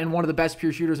 6'10" and one of the best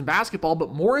pure shooters in basketball.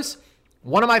 But Morris,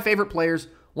 one of my favorite players,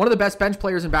 one of the best bench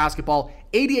players in basketball,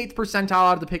 88th percentile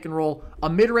out of the pick and roll, a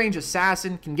mid-range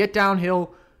assassin, can get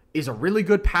downhill, is a really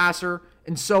good passer,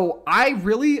 And so I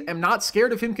really am not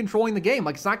scared of him controlling the game.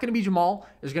 Like, it's not going to be Jamal.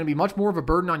 There's going to be much more of a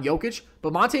burden on Jokic.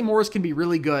 But Monte Morris can be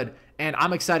really good, and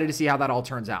I'm excited to see how that all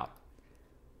turns out.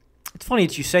 It's funny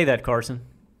that you say that, Carson.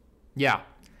 Yeah.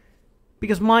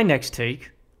 Because my next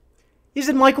take is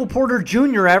that Michael Porter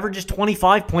Jr. averages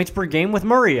 25 points per game with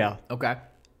Murray out. Okay.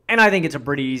 And I think it's a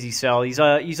pretty easy sell. He's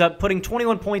putting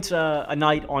 21 points a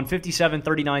night on 57,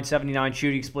 39, 79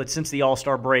 shooting splits since the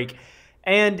All-Star break.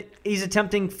 And he's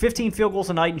attempting 15 field goals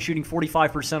a night and shooting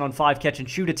 45% on 5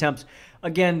 catch-and-shoot attempts.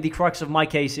 Again, the crux of my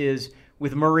case is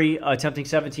with Murray attempting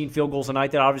 17 field goals a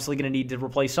night, they're obviously going to need to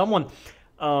replace someone.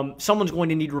 Someone's going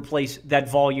to need to replace that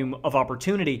volume of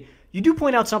opportunity. You do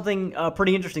point out something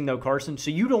pretty interesting, though, Carson.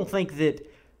 So you don't even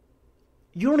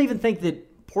think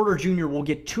that Porter Jr. will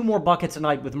get 2 more buckets a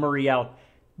night with Murray out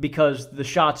because the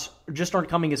shots just aren't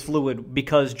coming as fluid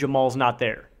because Jamal's not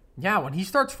there. Yeah, when he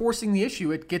starts forcing the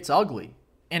issue, it gets ugly.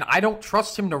 And I don't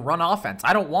trust him to run offense.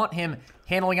 I don't want him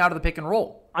handling out of the pick and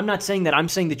roll. I'm not saying that. I'm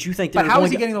saying that you think that. But how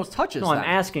is he getting those touches? No, then? I'm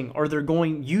asking.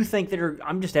 You think that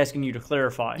I'm just asking you to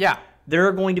clarify. Yeah. There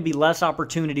are going to be less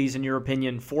opportunities, in your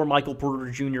opinion, for Michael Porter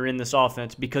Jr. in this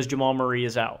offense because Jamal Murray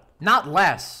is out. Not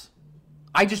less.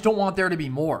 I just don't want there to be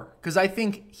more. Because I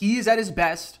think he is at his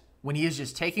best when he is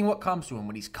just taking what comes to him.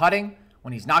 When he's cutting,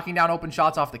 when he's knocking down open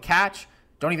shots off the catch.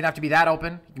 Don't even have to be that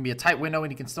open. It can be a tight window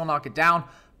and he can still knock it down.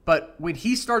 But when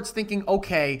he starts thinking,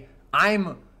 okay,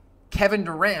 I'm Kevin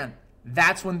Durant,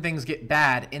 that's when things get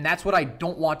bad. And that's what I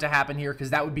don't want to happen here because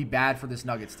that would be bad for this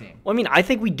Nuggets team. Well, I mean, I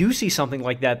think we do see something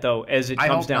like that, though, as it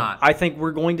comes down. Not. I think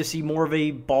we're going to see more of a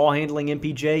ball-handling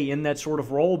MPJ in that sort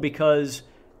of role because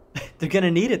they're going to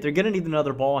need it. They're going to need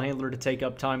another ball handler to take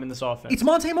up time in this offense. It's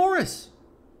Monte Morris.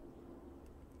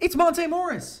 It's Monte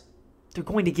Morris. They're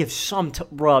going to give some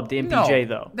rub to MPJ,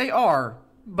 though. They are,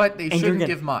 but they shouldn't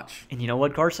give much. And you know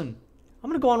what, Carson? I'm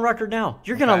going to go on record now.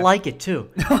 You're going to like it, too.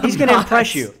 He's going to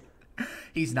impress you.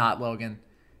 He's not, Logan.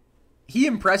 He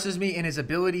impresses me in his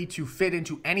ability to fit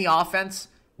into any offense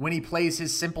when he plays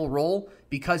his simple role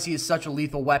because he is such a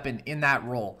lethal weapon in that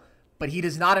role. But he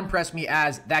does not impress me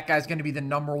as that guy's going to be the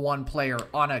number 1 player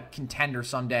on a contender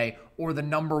someday or the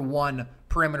number 1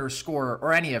 perimeter scorer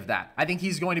or any of that. I think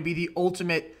he's going to be the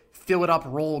ultimate fill-it-up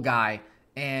role guy,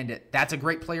 and that's a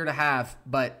great player to have,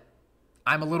 but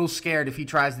I'm a little scared if he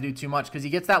tries to do too much because he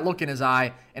gets that look in his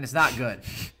eye, and it's not good.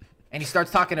 And he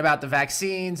starts talking about the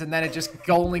vaccines, and then it just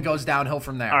only goes downhill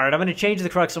from there. All right, I'm going to change the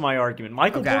crux of my argument.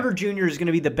 Michael Porter Jr. is going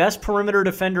to be the best perimeter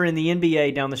defender in the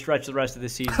NBA down the stretch the rest of the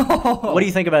season. What do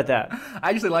you think about that? I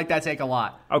actually like that take a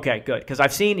lot. Okay, good, because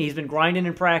I've seen he's been grinding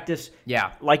in practice.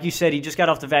 Yeah. Like you said, he just got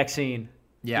off the vaccine.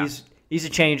 Yeah. He's a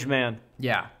changed man.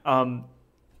 Yeah.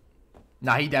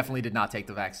 No, he definitely did not take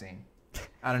the vaccine.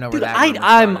 I don't know where Dude, that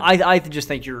I just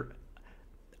think you're.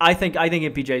 I think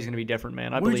MPJ is going to be different,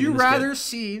 man. Would you rather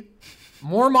see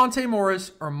more Monte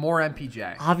Morris or more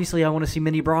MPJ? Obviously, I want to see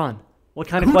Mini Braun. What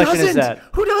kind of question is that?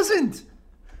 Who doesn't?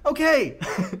 Okay.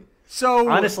 So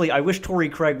honestly, I wish Torrey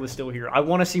Craig was still here. I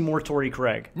want to see more Torrey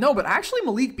Craig. No, but actually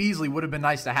Malik Beasley would have been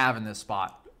nice to have in this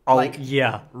spot. Oh,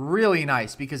 yeah. Really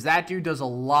nice because that dude does a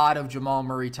lot of Jamal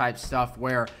Murray type stuff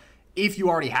where if you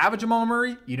already have a Jamal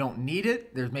Murray, you don't need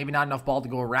it. There's maybe not enough ball to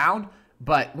go around.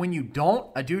 But when you don't,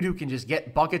 a dude who can just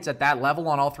get buckets at that level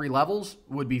on all 3 levels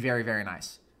would be very, very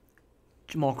nice.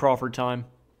 Jamal Crawford time.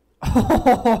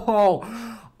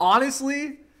 Oh,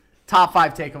 honestly, top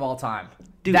 5 take of all time.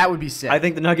 Dude, that would be sick. I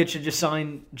think the Nuggets should just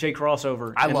sign Jay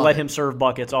Crossover and let him serve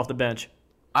buckets off the bench.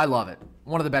 I love it.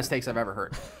 One of the best takes I've ever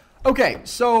heard. Okay,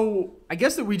 so I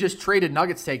guess that we just traded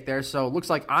Nuggets take there, so it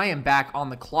looks like I am back on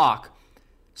the clock.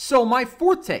 So my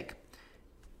 4th take,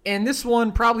 and this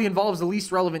one probably involves the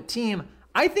least relevant team.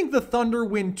 I think the Thunder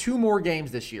win 2 more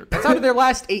games this year. That's out of their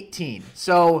last 18,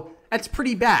 so that's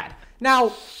pretty bad.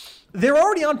 Now, they're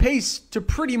already on pace to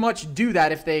pretty much do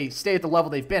that if they stay at the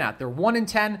level they've been at. They're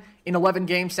 1-10 in 11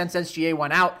 games since SGA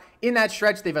went out. In that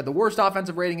stretch, they've had the worst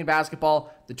offensive rating in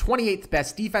basketball, the 28th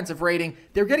best defensive rating.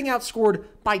 They're getting outscored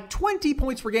by 20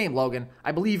 points per game, Logan.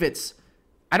 I believe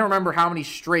I don't remember how many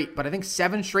straight, but I think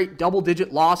 7 straight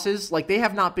double-digit losses. Like, they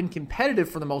have not been competitive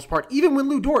for the most part. Even when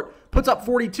Lou Dort puts up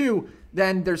 42,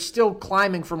 then they're still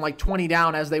climbing from like 20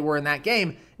 down as they were in that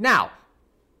game. Now,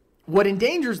 what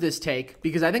endangers this take,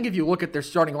 because I think if you look at their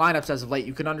starting lineups as of late,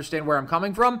 you can understand where I'm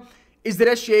coming from, is that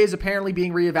SGA is apparently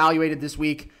being reevaluated this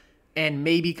week and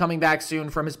maybe coming back soon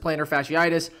from his plantar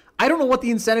fasciitis. I don't know what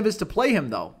the incentive is to play him,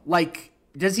 though. Like,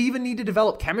 does he even need to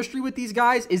develop chemistry with these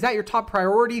guys? Is that your top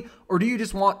priority? Or do you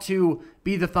just want to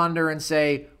be the Thunder and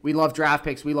say, we love draft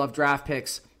picks, we love draft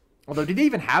picks? Although, did they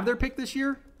even have their pick this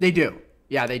year? They do.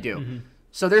 Yeah, they do. Mm-hmm.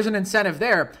 So there's an incentive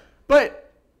there.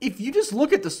 But if you just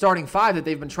look at the starting five that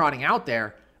they've been trotting out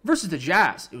there versus the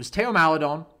Jazz, it was Teo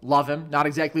Maledon, love him, not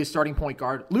exactly a starting point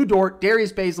guard, Lou Dort,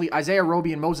 Darius Baisley, Isaiah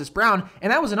Roby, and Moses Brown,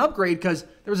 and that was an upgrade because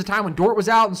there was a time when Dort was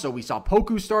out, and so we saw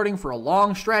Poku starting for a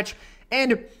long stretch,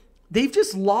 and they've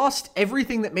just lost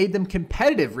everything that made them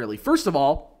competitive, really. First of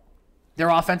all, their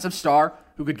offensive star,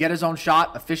 who could get his own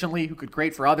shot efficiently, who could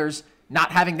create for others,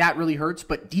 not having that really hurts,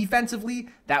 but defensively,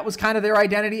 that was kind of their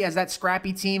identity as that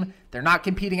scrappy team. They're not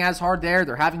competing as hard there.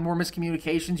 They're having more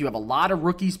miscommunications. You have a lot of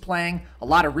rookies playing, a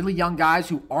lot of really young guys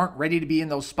who aren't ready to be in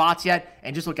those spots yet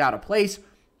and just look out of place.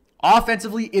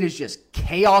 Offensively, it is just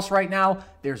chaos right now.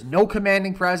 There's no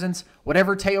commanding presence.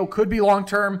 Whatever Teo could be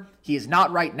long-term, he is not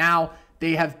right now.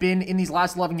 They have been, in these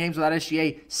last 11 games without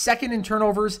SGA, second in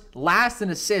turnovers, last in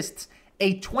assists,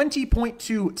 a 20.2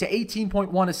 to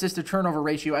 18.1 assist to turnover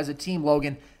ratio as a team,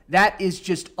 Logan. That is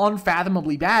just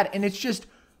unfathomably bad. And it's just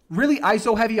really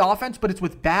ISO heavy offense, but it's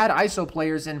with bad ISO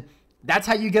players. And that's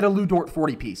how you get a Lou Dort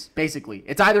 40 piece, basically.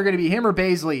 It's either going to be him or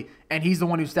Baisley, and he's the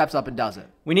one who steps up and does it.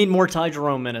 We need more Ty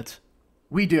Jerome minutes.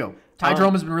 We do. Ty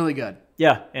Jerome has been really good.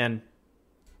 Yeah, and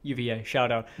UVA,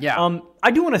 shout out. Yeah.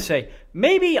 I do want to say,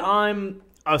 maybe I'm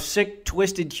a sick,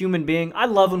 twisted human being. I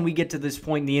love when we get to this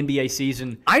point in the NBA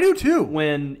season. I do too.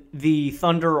 When the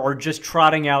Thunder are just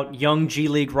trotting out young G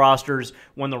League rosters,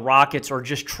 when the Rockets are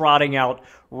just trotting out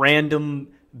random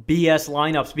BS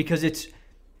lineups, because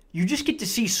you just get to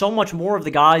see so much more of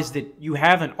the guys that you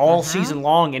haven't all season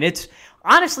long, and it's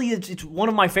honestly one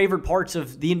of my favorite parts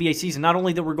of the NBA season. Not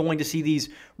only that we're going to see these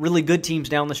really good teams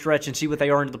down the stretch and see what they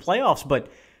are into the playoffs,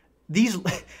 but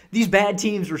these bad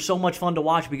teams are so much fun to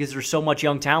watch because there's so much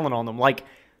young talent on them. Like,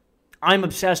 I'm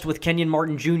obsessed with Kenyon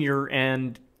Martin Jr.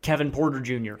 and Kevin Porter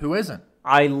Jr. Who isn't?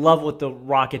 I love what the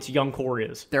Rockets' young core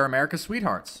is. They're America's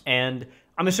sweethearts. And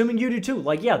I'm assuming you do too.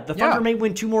 Like, yeah, the Thunder may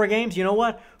win 2 more games. You know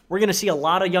what? We're going to see a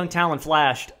lot of young talent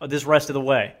flashed this rest of the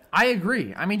way. I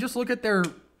agree. I mean, just look at their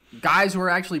guys who are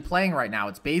actually playing right now.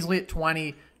 It's Baisley at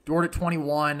 20, Dort at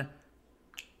 21.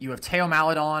 You have Teo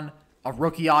Maledon, a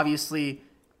rookie, obviously.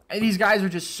 And these guys are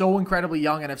just so incredibly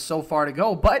young and have so far to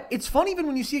go. But it's fun even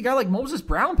when you see a guy like Moses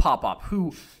Brown pop up,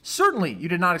 who certainly you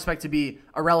did not expect to be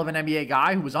a relevant NBA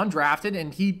guy, who was undrafted,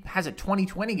 and he has a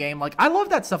 2020 game. Like, I love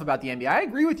that stuff about the NBA. I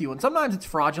agree with you. And sometimes it's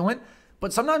fraudulent,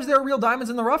 but sometimes there are real diamonds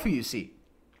in the rough who you see.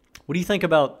 What do you think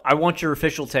about, I want your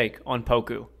official take on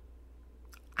Poku.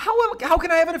 How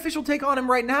can I have an official take on him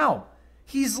right now?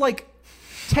 He's like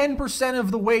 10%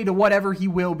 of the way to whatever he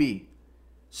will be.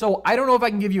 So I don't know if I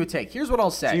can give you a take. Here's what I'll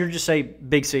say. So you're just say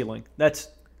big ceiling.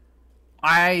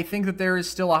 I think that there is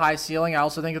still a high ceiling. I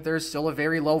also think that there is still a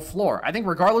very low floor. I think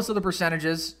regardless of the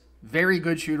percentages, very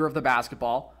good shooter of the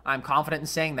basketball. I'm confident in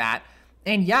saying that.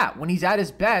 And yeah, when he's at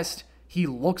his best, he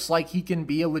looks like he can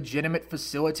be a legitimate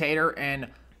facilitator and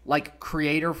like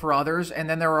creator for others. And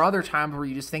then there are other times where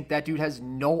you just think that dude has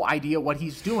no idea what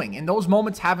he's doing. And those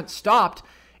moments haven't stopped.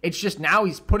 It's just now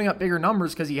he's putting up bigger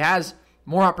numbers because he has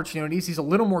more opportunities. He's a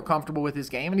little more comfortable with his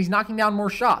game, and he's knocking down more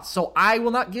shots. So I will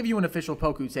not give you an official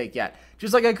Poku take yet.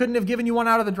 Just like I couldn't have given you one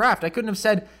out of the draft. I couldn't have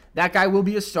said that guy will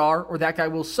be a star or that guy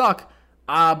will suck,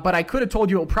 but I could have told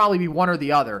you it will probably be one or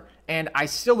the other. And I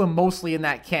still am mostly in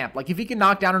that camp. Like, if he can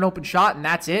knock down an open shot and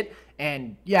that's it,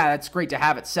 and yeah, that's great to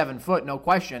have at 7 foot, no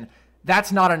question,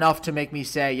 that's not enough to make me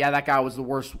say, yeah, that guy was a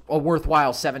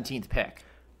worthwhile 17th pick.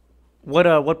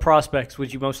 What prospects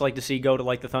would you most like to see go to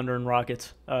like the Thunder and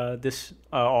Rockets this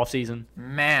offseason?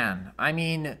 Man, I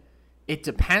mean, it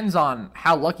depends on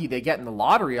how lucky they get in the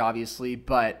lottery, obviously,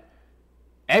 but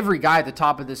every guy at the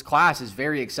top of this class is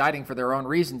very exciting for their own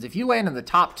reasons. If you land in the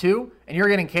top 2 and you're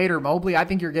getting Cade or Mobley, I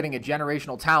think you're getting a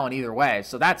generational talent either way.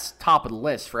 So that's top of the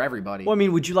list for everybody. Well, I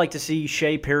mean, would you like to see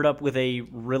Shea paired up with a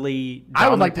really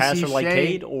dominant passer like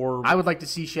Cade? Or I would like to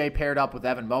see Shea paired up with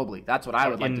Evan Mobley. That's what I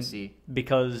would like to see.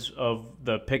 Because of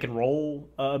the pick and roll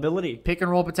ability? Pick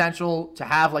and roll potential, to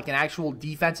have like an actual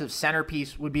defensive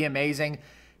centerpiece would be amazing.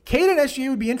 Cade and SGA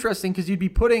would be interesting because you'd be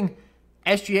putting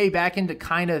SGA back into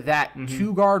kind of that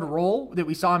 2-guard role that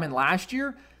we saw him in last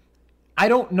year. I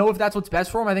don't know if that's what's best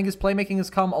for him. I think his playmaking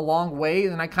has come a long way,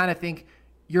 and I kind of think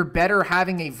you're better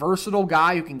having a versatile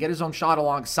guy who can get his own shot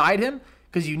alongside him,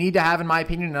 because you need to have, in my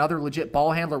opinion, another legit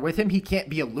ball handler with him. He can't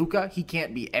be a Luka. He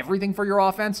can't be everything for your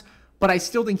offense, but I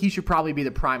still think he should probably be the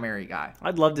primary guy.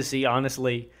 I'd love to see,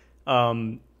 honestly,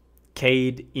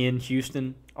 Cade in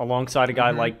Houston alongside a guy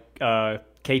like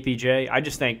KPJ. I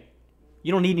just think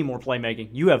you don't need any more playmaking.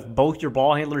 You have both your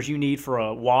ball handlers you need for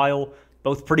a while,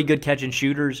 both pretty good catch and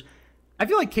shooters. I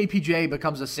feel like KPJ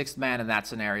becomes a 6th man in that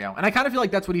scenario, and I kind of feel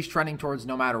like that's what he's trending towards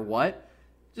no matter what.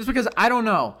 Just because, I don't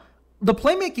know, The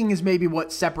playmaking is maybe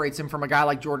what separates him from a guy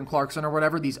like Jordan Clarkson or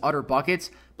whatever, these utter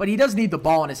buckets, but he does need the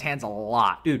ball in his hands a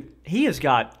lot. Dude, he has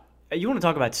got, you want to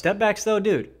talk about step backs though?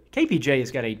 Dude, KPJ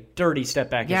has got a dirty step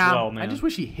back as well, man. I just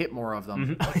wish he hit more of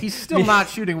them. He's still not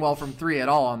shooting well from three at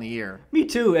all on the year. Me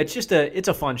too. It's just it's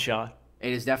a fun shot.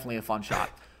 It is definitely a fun shot.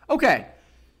 Okay,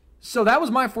 so that was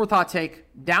my fourth hot take.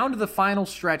 Down to the final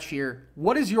stretch here.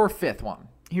 What is your fifth one?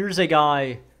 Here's a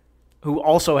guy who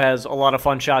also has a lot of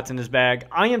fun shots in his bag.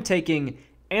 I am taking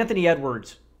Anthony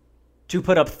Edwards to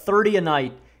put up 30 a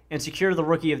night and secure the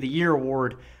Rookie of the Year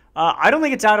award. I don't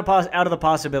think it's out of the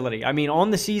possibility. I mean, on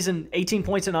the season, 18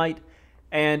 points a night,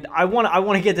 and I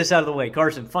want to get this out of the way.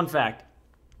 Carson, fun fact.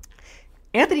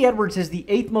 Anthony Edwards has the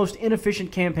 8th most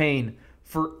inefficient campaign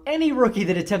for any rookie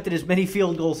that attempted as many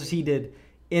field goals as he did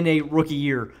in a rookie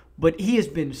year. But he has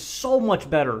been so much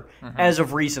better as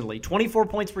of recently. 24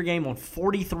 points per game on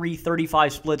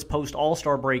 43-35 splits post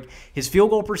All-Star break. His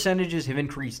field goal percentages have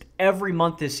increased every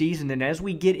month this season. And as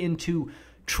we get into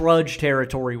trudge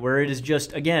territory, where it is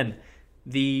just, again,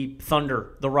 the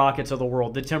Thunder, the Rockets of the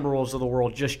world, the Timberwolves of the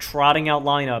world, just trotting out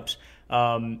lineups.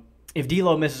 If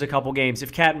D'Lo misses a couple games,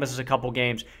 if Cat misses a couple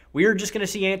games, we are just going to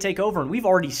see Ant take over. And we've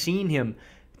already seen him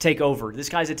take over. This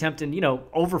guy's attempting,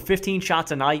 over 15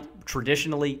 shots a night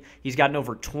traditionally. He's gotten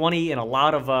over 20 in a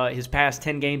lot of his past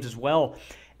 10 games as well.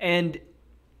 And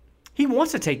he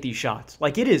wants to take these shots.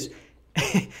 Like, it is,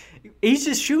 he's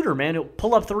just shooter, man. He'll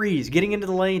pull up threes, getting into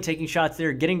the lane, taking shots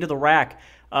there, getting to the rack.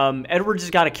 Edwards has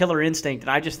got a killer instinct,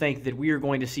 and I just think that we are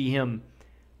going to see him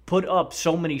put up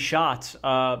so many shots.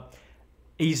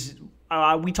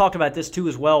 We talked about this too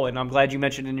as well, and I'm glad you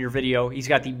mentioned in your video. He's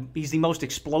the most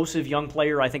explosive young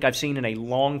player I think I've seen in a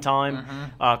long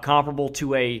time, comparable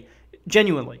to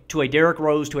genuinely to a Derrick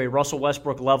Rose, to a Russell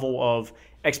Westbrook level of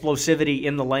explosivity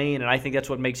in the lane, and I think that's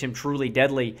what makes him truly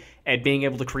deadly at being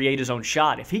able to create his own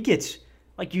shot. If he gets,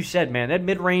 like you said, man, that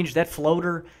mid-range, that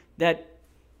floater,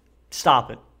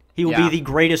 stop it. He will be the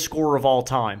greatest scorer of all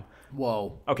time.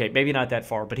 Whoa. Okay, maybe not that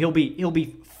far, but he'll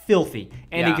be filthy,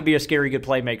 and he could be a scary good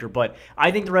playmaker. But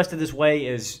I think the rest of this way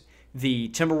is the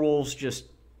Timberwolves just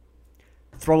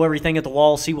throw everything at the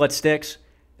wall, see what sticks.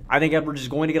 I think Edwards is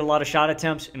going to get a lot of shot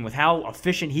attempts, and with how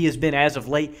efficient he has been as of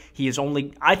late,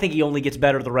 I think he only gets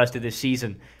better the rest of this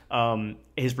season.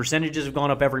 His percentages have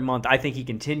gone up every month. I think he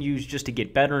continues just to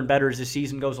get better and better as the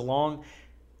season goes along.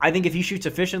 I think if he shoots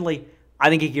efficiently, I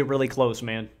think he can get really close,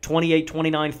 man. 28,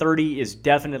 29, 30 is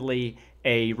definitely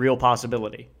a real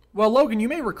possibility. Well, Logan, you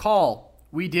may recall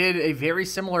we did a very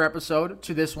similar episode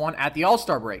to this one at the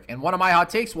All-Star break. And one of my hot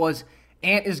takes was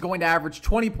Ant is going to average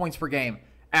 20 points per game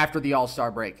after the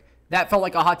All-Star break. That felt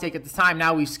like a hot take at the time.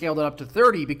 Now we've scaled it up to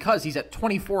 30 because he's at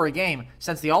 24 a game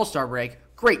since the All-Star break.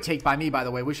 Great take by me, by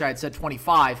the way. Wish I had said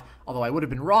 25, although I would have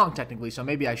been wrong technically, so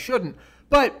maybe I shouldn't.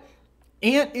 But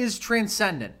Ant is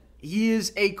transcendent. He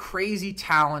is a crazy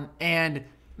talent, and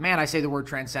man, I say the word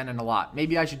transcendent a lot.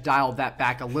 Maybe I should dial that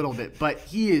back a little bit, but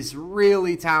he is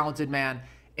really talented, man.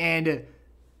 And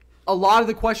a lot of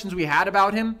the questions we had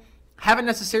about him haven't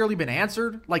necessarily been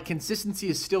answered. Like, consistency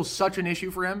is still such an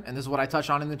issue for him, and this is what I touched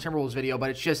on in the Timberwolves video,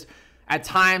 but it's just, at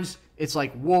times, it's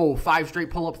like, whoa, 5 straight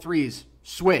pull-up threes,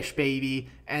 swish, baby.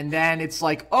 And then it's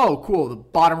like, oh, cool, the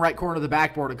bottom right corner of the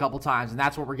backboard a couple times, and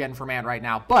that's what we're getting from Ant right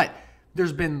now. But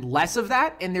there's been less of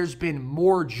that, and there's been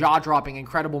more jaw-dropping,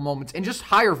 incredible moments, and just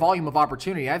higher volume of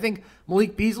opportunity. I think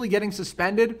Malik Beasley getting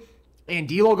suspended and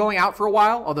D'Lo going out for a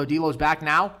while, although D'Lo's back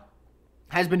now,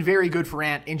 has been very good for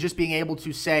Ant in just being able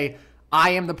to say,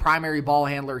 I am the primary ball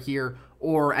handler here,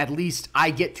 or at least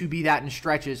I get to be that in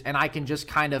stretches, and I can just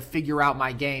kind of figure out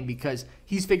my game because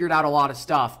he's figured out a lot of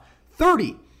stuff.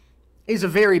 30 is a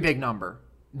very big number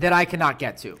that I cannot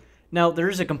get to. Now, there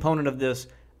is a component of this.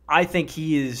 I think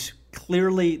he is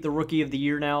clearly the Rookie of the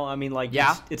Year now. I mean,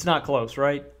 it's not close,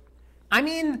 right? I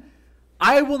mean,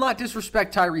 I will not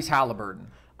disrespect Tyrese Halliburton.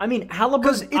 I mean,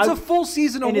 Halliburton, because it's a full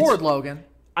season award, Logan.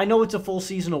 I know it's a full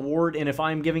season award, and if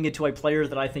I'm giving it to a player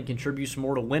that I think contributes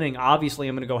more to winning, obviously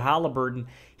I'm going to go Halliburton.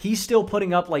 He's still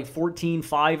putting up like 14,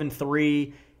 5, and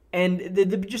 3.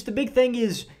 And just the big thing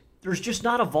is there's just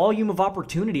not a volume of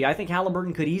opportunity. I think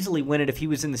Halliburton could easily win it if he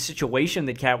was in the situation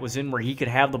that Cat was in where he could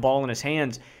have the ball in his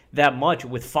hands that much.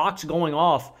 With Fox going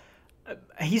off,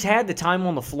 he's had the time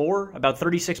on the floor, about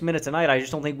 36 minutes a night. I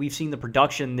just don't think we've seen the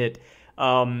production that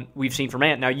we've seen from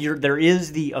Ant. Now, there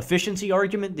is the efficiency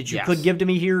argument that you could give to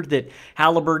me here, that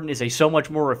Halliburton is a so much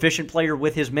more efficient player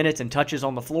with his minutes and touches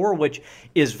on the floor, which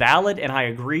is valid, and I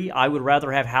agree. I would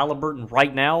rather have Halliburton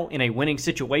right now in a winning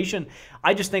situation.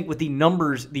 I just think with the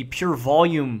numbers, the pure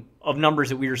volume of numbers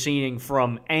that we are seeing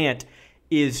from Ant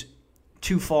is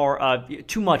too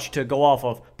much to go off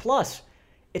of. Plus,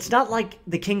 it's not like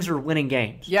the Kings are winning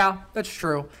games. Yeah, that's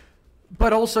true.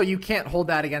 But also, you can't hold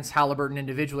that against Halliburton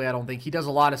individually, I don't think. He does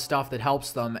a lot of stuff that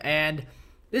helps them. And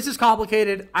this is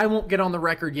complicated. I won't get on the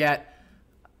record yet.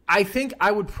 I think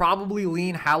I would probably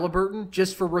lean Halliburton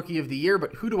just for Rookie of the Year,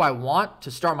 but who do I want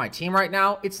to start my team right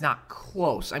now? It's not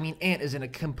close. I mean, Ant is in a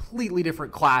completely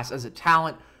different class as a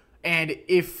talent, and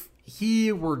if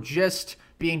he were just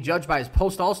being judged by his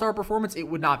post-All-Star performance, it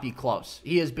would not be close.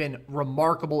 He has been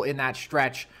remarkable in that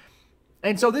stretch,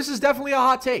 and so this is definitely a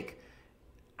hot take.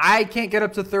 I can't get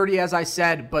up to 30, as I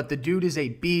said, but the dude is a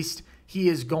beast. He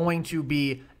is going to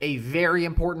be a very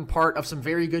important part of some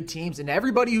very good teams. And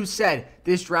everybody who said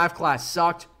this draft class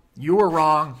sucked, you were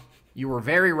wrong. You were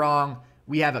very wrong.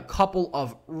 We have a couple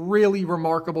of really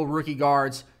remarkable rookie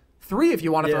guards. 3 if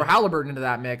you want to throw Halliburton into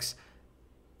that mix.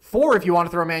 4 if you want to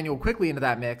throw Emmanuel Quickley into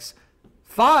that mix.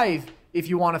 5 if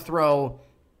you want to throw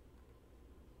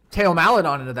Teo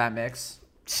Maledon into that mix.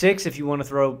 6 if you want to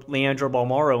throw Leandro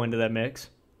Balmaro into that mix.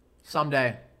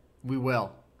 Someday we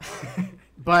will.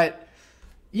 But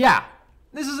yeah,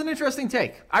 this is an interesting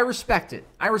take. I respect it.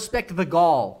 I respect the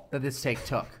gall that this take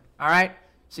took. All right?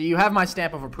 So you have my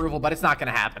stamp of approval, but it's not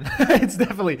going to happen. It's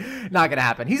definitely not going to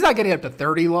happen. He's not getting up to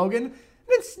 30, Logan.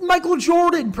 It's Michael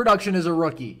Jordan production as a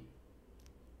rookie.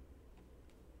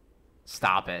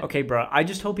 Stop it. Okay, bro. I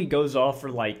just hope he goes off for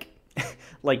like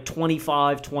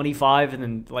 25, and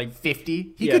then like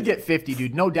 50. He could get 50,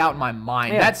 dude. No doubt in my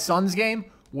mind. Yeah. That Suns game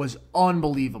was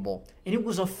unbelievable. And it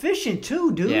was efficient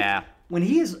too, dude. Yeah. When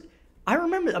he is, I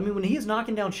remember, when he is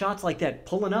knocking down shots like that,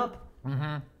 pulling up,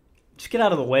 just get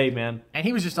out of the way, man. And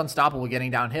he was just unstoppable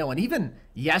getting downhill. And even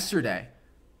yesterday,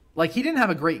 like, he didn't have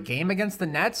a great game against the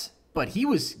Nets, but he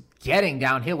was getting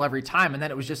downhill every time. And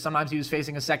then it was just sometimes he was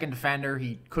facing a second defender.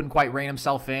 He couldn't quite rein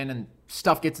himself in, and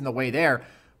stuff gets in the way there.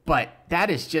 But that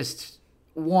is just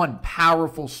one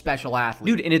powerful special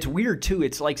athlete. Dude, and it's weird, too.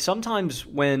 It's like sometimes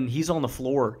when he's on the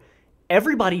floor,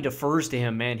 everybody defers to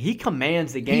him, man. He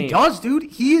commands the game. He does, dude.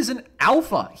 He is an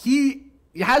alpha. He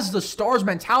has the stars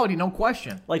mentality, no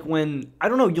question. Like when, I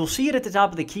don't know, you'll see it at the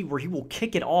top of the key where he will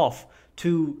kick it off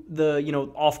to the,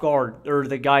 off guard or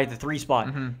the guy at the 3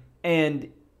 spot.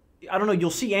 And I don't know, you'll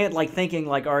see Ant like thinking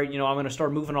like, all right, I'm going to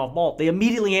start moving off ball. They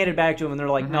immediately hand it back to him and they're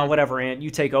like, no, whatever, Ant, you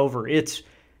take over. It's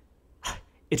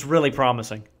really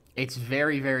promising. It's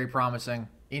very, very promising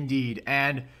indeed.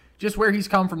 And just where he's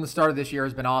come from the start of this year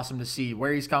has been awesome to see.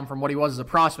 Where he's come from, what he was as a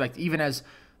prospect, even as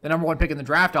the number 1 pick in the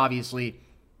draft, obviously,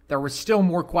 there were still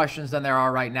more questions than there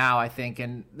are right now, I think,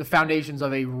 and the foundations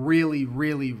of a really,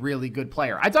 really, really good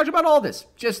player. I talked about all this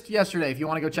just yesterday, if you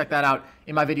want to go check that out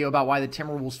in my video about why the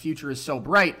Timberwolves' future is so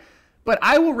bright. But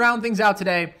I will round things out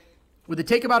today with a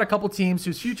take about a couple teams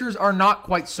whose futures are not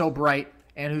quite so bright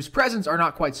and whose presents are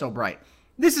not quite so bright.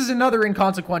 This is another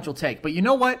inconsequential take, but you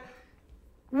know what?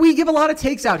 We give a lot of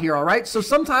takes out here, all right? So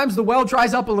sometimes the well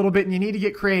dries up a little bit and you need to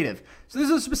get creative. So this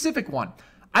is a specific one.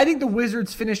 I think the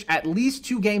Wizards finish at least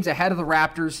 2 games ahead of the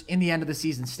Raptors in the end of the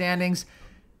season standings.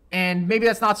 And maybe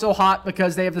that's not so hot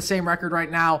because they have the same record right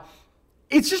now.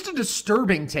 It's just a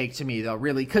disturbing take to me, though,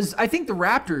 really, because I think the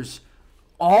Raptors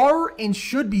are and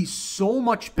should be so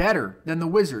much better than the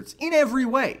Wizards in every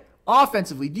way.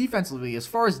 Offensively, defensively, as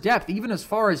far as depth, even as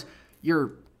far as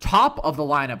your top of the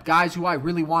lineup, guys who I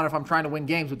really want if I'm trying to win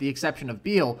games with the exception of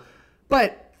Beal.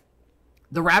 But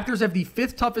the Raptors have the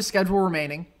 5th toughest schedule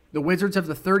remaining. The Wizards have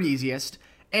the 3rd easiest.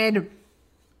 And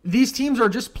these teams are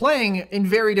just playing in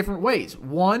very different ways.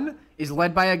 One is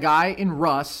led by a guy in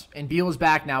Russ, and Beal is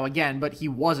back now again, but he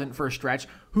wasn't for a stretch,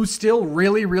 who still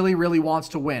really, really, really wants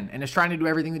to win and is trying to do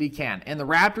everything that he can. And the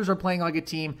Raptors are playing like a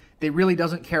team that really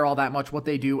doesn't care all that much what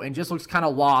they do and just looks kind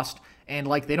of lost and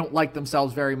like they don't like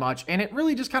themselves very much. And it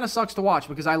really just kind of sucks to watch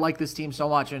because I like this team so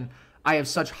much and I have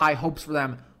such high hopes for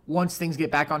them once things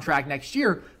get back on track next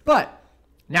year. But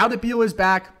now that Beal is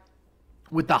back,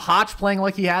 with the Hotch playing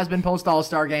like he has been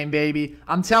post-All-Star game, baby,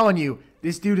 I'm telling you,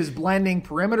 this dude is blending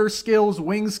perimeter skills,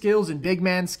 wing skills, and big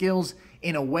man skills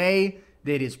in a way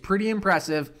that is pretty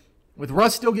impressive. With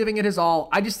Russ still giving it his all,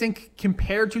 I just think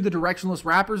compared to the directionless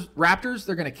Raptors,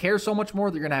 they're going to care so much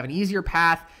more. They're going to have an easier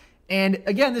path. And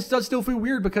again, this does still feel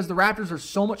weird because the Raptors are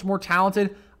so much more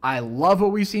talented. I love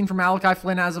what we've seen from Malachi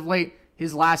Flynn as of late.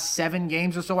 His last 7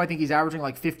 games or so, I think he's averaging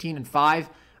like 15 and 5.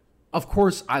 Of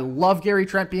course, I love Gary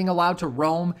Trent being allowed to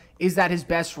roam. Is that his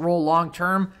best role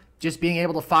long-term? Just being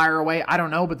able to fire away? I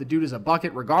don't know, but the dude is a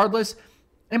bucket regardless.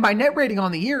 And by net rating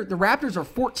on the year, the Raptors are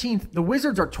 14th. The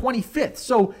Wizards are 25th.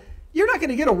 So you're not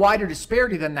going to get a wider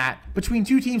disparity than that between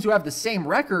 2 teams who have the same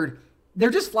record. They're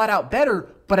just flat out better,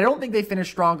 but I don't think they finish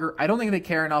stronger. I don't think they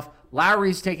care enough.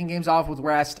 Lowry's taking games off with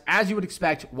rest, as you would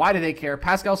expect. Why do they care?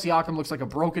 Pascal Siakam looks like a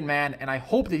broken man, and I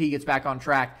hope that he gets back on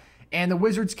track. And the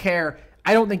Wizards care.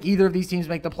 I don't think either of these teams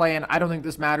make the play-in. I don't think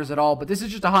this matters at all, but this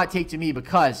is just a hot take to me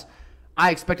because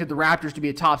I expected the Raptors to be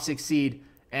a top 6 seed,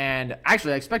 and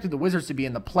actually I expected the Wizards to be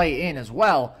in the play-in as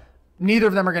well. Neither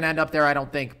of them are going to end up there, I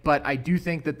don't think, but I do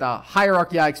think that the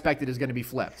hierarchy I expected is going to be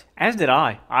flipped. As did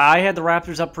I. I had the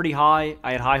Raptors up pretty high.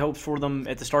 I had high hopes for them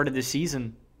at the start of this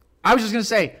season. I was just going to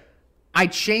say, I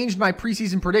changed my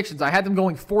preseason predictions. I had them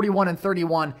going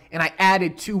 41-31, and I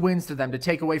added 2 wins to them to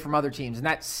take away from other teams, and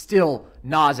that still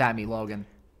gnaws at me, Logan.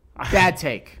 Bad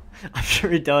take. I'm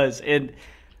sure it does. And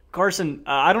Carson,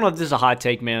 I don't know if this is a hot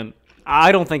take, man.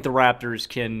 I don't think the Raptors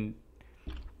can.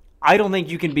 I don't think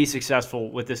you can be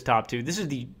successful with this top 2. This is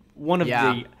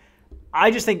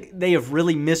I just think they have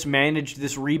really mismanaged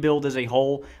this rebuild as a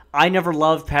whole. I never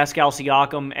loved Pascal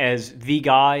Siakam as the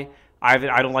guy. I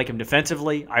don't like him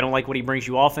defensively. I don't like what he brings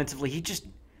you offensively. He has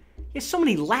so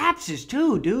many lapses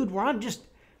too, dude, where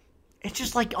it's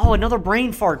just like, oh, another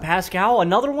brain fart, Pascal,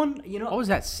 another one. What was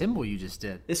that symbol you just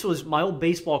did? This was my old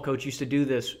baseball coach used to do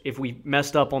this if we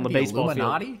messed up on the baseball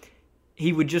Illuminati? field.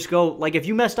 He would just go, like, if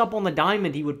you messed up on the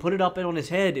diamond, he would put it up on his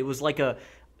head. It was like a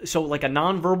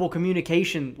nonverbal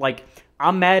communication, like,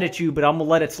 I'm mad at you, but I'm going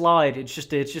to let it slide. It's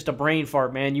just a brain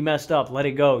fart, man. You messed up. Let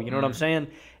it go. You know what I'm saying?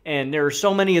 And there are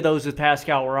so many of those with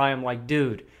Pascal where I am like,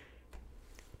 dude,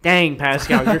 dang,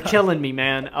 Pascal, you're killing me,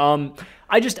 man.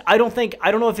 I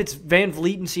don't know if it's Van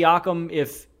Vliet and Siakam,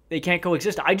 if they can't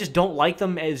coexist. I just don't like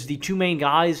them as the 2 main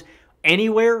guys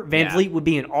anywhere. Van Vliet would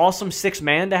be an awesome 6th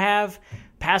man to have.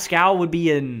 Pascal would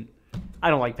be I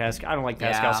don't like Pascal. I don't like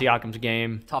Pascal Siakam's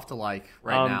game. Tough to like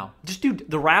now. Just, dude,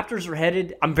 the Raptors are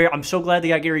headed. I'm so glad they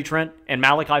got Gary Trent and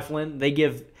Malachi Flynn.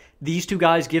 These 2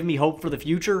 guys give me hope for the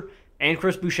future, and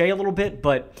Chris Boucher a little bit,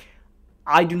 but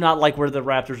I do not like where the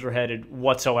Raptors are headed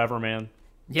whatsoever, man.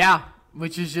 Yeah,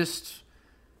 which is just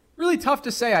really tough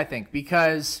to say, I think,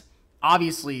 because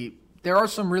obviously there are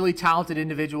some really talented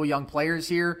individual young players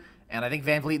here, and I think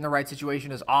Van Vliet in the right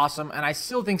situation is awesome, and I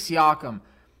still think Siakam,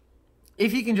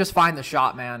 if he can just find the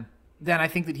shot, man, then I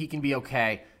think that he can be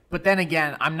okay. But then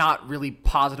again, I'm not really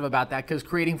positive about that because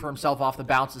creating for himself off the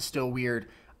bounce is still weird.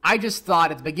 I just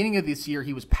thought at the beginning of this year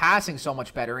he was passing so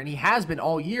much better, and he has been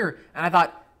all year, and I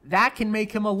thought that can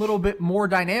make him a little bit more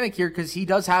dynamic here because he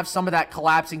does have some of that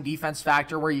collapsing defense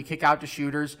factor where you kick out to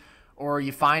shooters or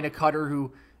you find a cutter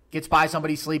who gets by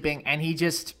somebody sleeping, and he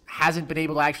just hasn't been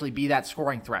able to actually be that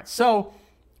scoring threat. So,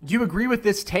 do you agree with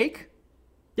this take?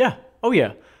 Yeah. Oh,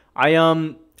 yeah. I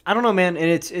don't know, man,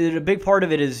 and a big part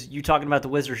of it is you talking about the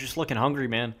Wizards just looking hungry,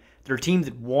 man. They're a team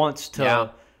that wants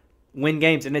to win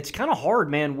games, and it's kind of hard,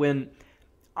 man, when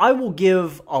I'll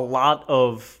give a lot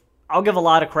of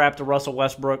crap to Russell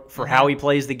Westbrook for how he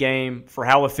plays the game, for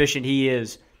how efficient he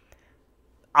is.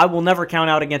 I will never count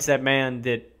out against that man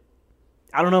that,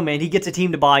 I don't know, man, he gets a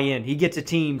team to buy in. He gets a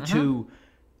team to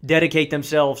dedicate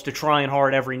themselves to trying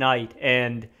hard every night,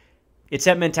 and it's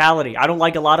that mentality. I don't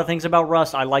like a lot of things about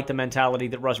Russ. I like the mentality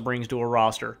that Russ brings to a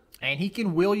roster. And he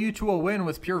can will you to a win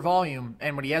with pure volume.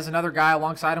 And when he has another guy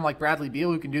alongside him like Bradley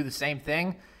Beal who can do the same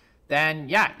thing, then,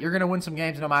 yeah, you're going to win some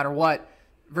games no matter what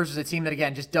versus a team that,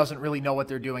 again, just doesn't really know what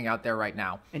they're doing out there right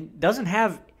now. And doesn't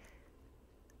have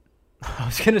 – I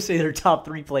was going to say their top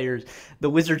 3 players. The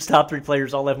Wizards' top 3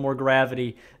 players all have more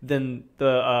gravity than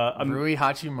the Rui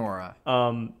Hachimura.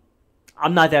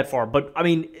 I'm not that far, but, I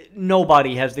mean,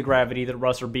 nobody has the gravity that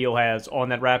Russ or Beal has on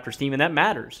that Raptors team, and that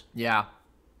matters. Yeah.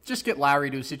 Just get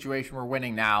Lowry to a situation where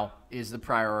winning now is the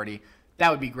priority. That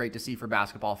would be great to see for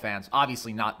basketball fans.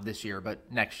 Obviously not this year,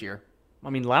 but next year. I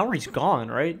mean, Lowry's gone,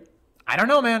 right? I don't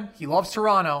know, man. He loves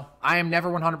Toronto. I am never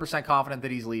 100% confident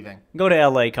that he's leaving. Go to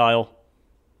L.A., Kyle.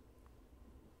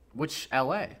 Which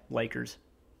L.A.? Lakers.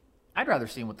 I'd rather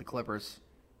see him with the Clippers.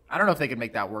 I don't know if they could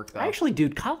make that work, though. Actually,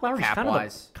 dude, Kyle Lowry's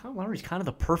Cap-wise. kind of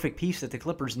the perfect piece that the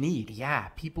Clippers need. Yeah,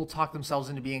 people talk themselves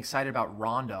into being excited about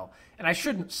Rondo. And I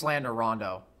shouldn't slander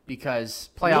Rondo because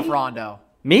playoff Rondo.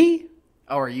 Me?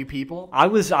 Oh, are you people? I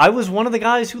was one of the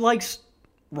guys who likes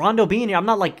Rondo being here. I'm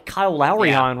not like Kyle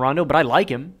Lowry on Rondo, but I like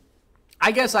him.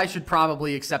 I guess I should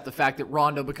probably accept the fact that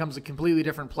Rondo becomes a completely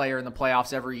different player in the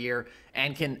playoffs every year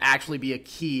and can actually be a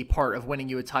key part of winning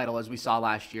you a title as we saw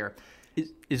last year.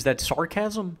 Is that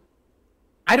sarcasm?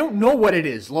 I don't know what it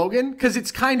is, Logan, because it's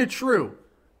kind of true.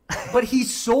 But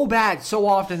he's so bad so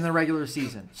often in the regular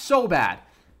season. So bad.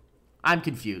 I'm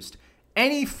confused.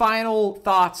 Any final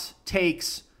thoughts,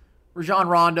 takes, Rajon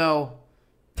Rondo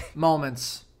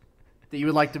moments that you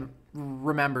would like to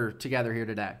remember together here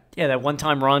today. Yeah, that one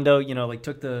time Rondo,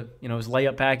 took the, his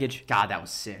layup package. God, that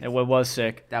was sick. It was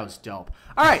sick. That was dope.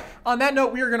 All right, on that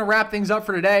note, we are going to wrap things up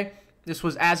for today. This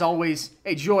was, as always,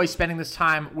 a joy spending this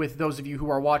time with those of you who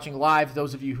are watching live,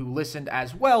 those of you who listened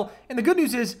as well. And the good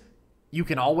news is you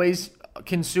can always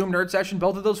consume Nerd Session,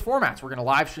 both of those formats. We're going to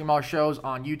live stream our shows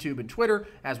on YouTube and Twitter,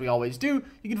 as we always do.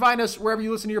 You can find us wherever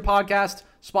you listen to your podcast,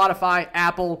 Spotify,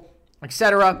 Apple,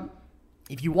 etc.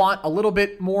 If you want a little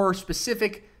bit more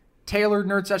specific, tailored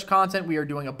Nerd Sesh content, we are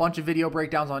doing a bunch of video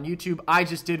breakdowns on YouTube. I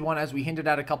just did one, as we hinted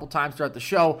at a couple times throughout the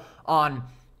show, on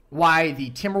why the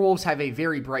Timberwolves have a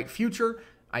very bright future.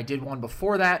 I did one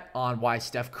before that on why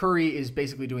Steph Curry is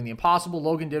basically doing the impossible.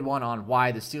 Logan did one on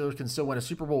why the Steelers can still win a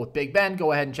Super Bowl with Big Ben.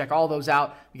 Go ahead and check all those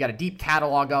out. We got a deep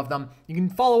catalog of them. You can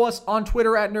follow us on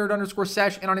Twitter at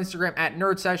nerd_sesh and on Instagram at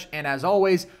nerdsesh. And as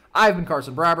always, I've been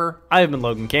Carson Brabber. I've been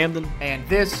Logan Camden. And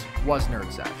this was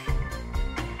Nerd Sesh.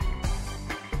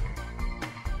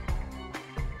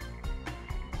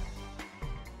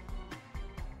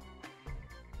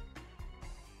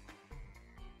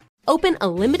 Open a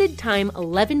limited-time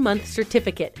 11-month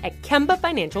certificate at Kemba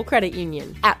Financial Credit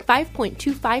Union. At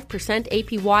 5.25%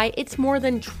 APY, it's more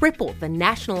than triple the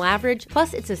national average,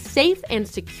 plus it's a safe and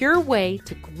secure way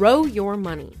to grow your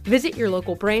money. Visit your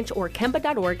local branch or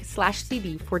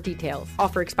kemba.org/cb for details.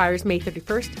 Offer expires May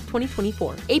 31st,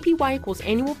 2024. APY equals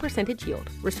annual percentage yield.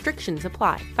 Restrictions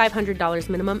apply. $500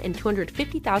 minimum and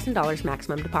 $250,000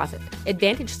 maximum deposit.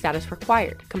 Advantage status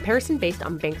required. Comparison based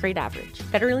on bank rate average.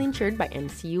 Federally insured by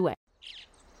NCUA.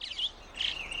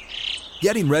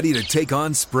 Getting ready to take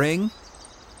on spring?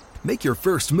 Make your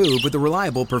first move with the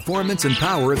reliable performance and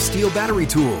power of Steel battery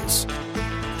tools.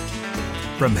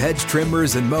 From hedge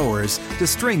trimmers and mowers to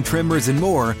string trimmers and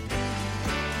more,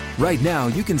 right now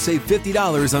you can save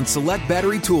 $50 on select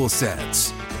battery tool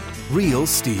sets. Real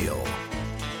Steel.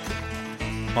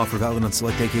 Offer valid on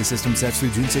select AK system sets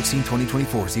through June 16,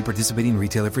 2024. See participating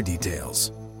retailer for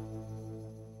details.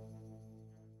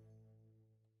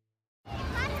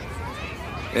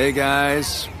 Hey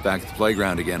guys, back at the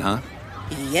playground again, huh?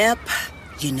 Yep.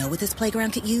 You know what this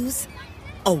playground could use?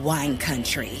 A wine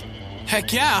country.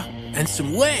 Heck yeah, and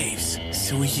some waves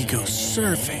so we could go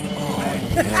surfing.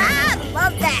 Oh, yeah.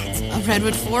 Love that. A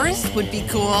redwood forest would be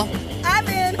cool. I'm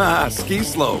in. Ski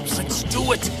slopes. Let's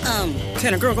do it.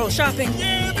 Can a girl go shopping?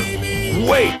 Yeah, baby.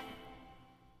 Wait!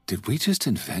 Did we just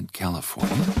invent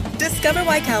California? Discover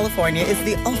why California is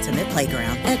the ultimate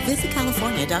playground at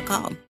visitcalifornia.com.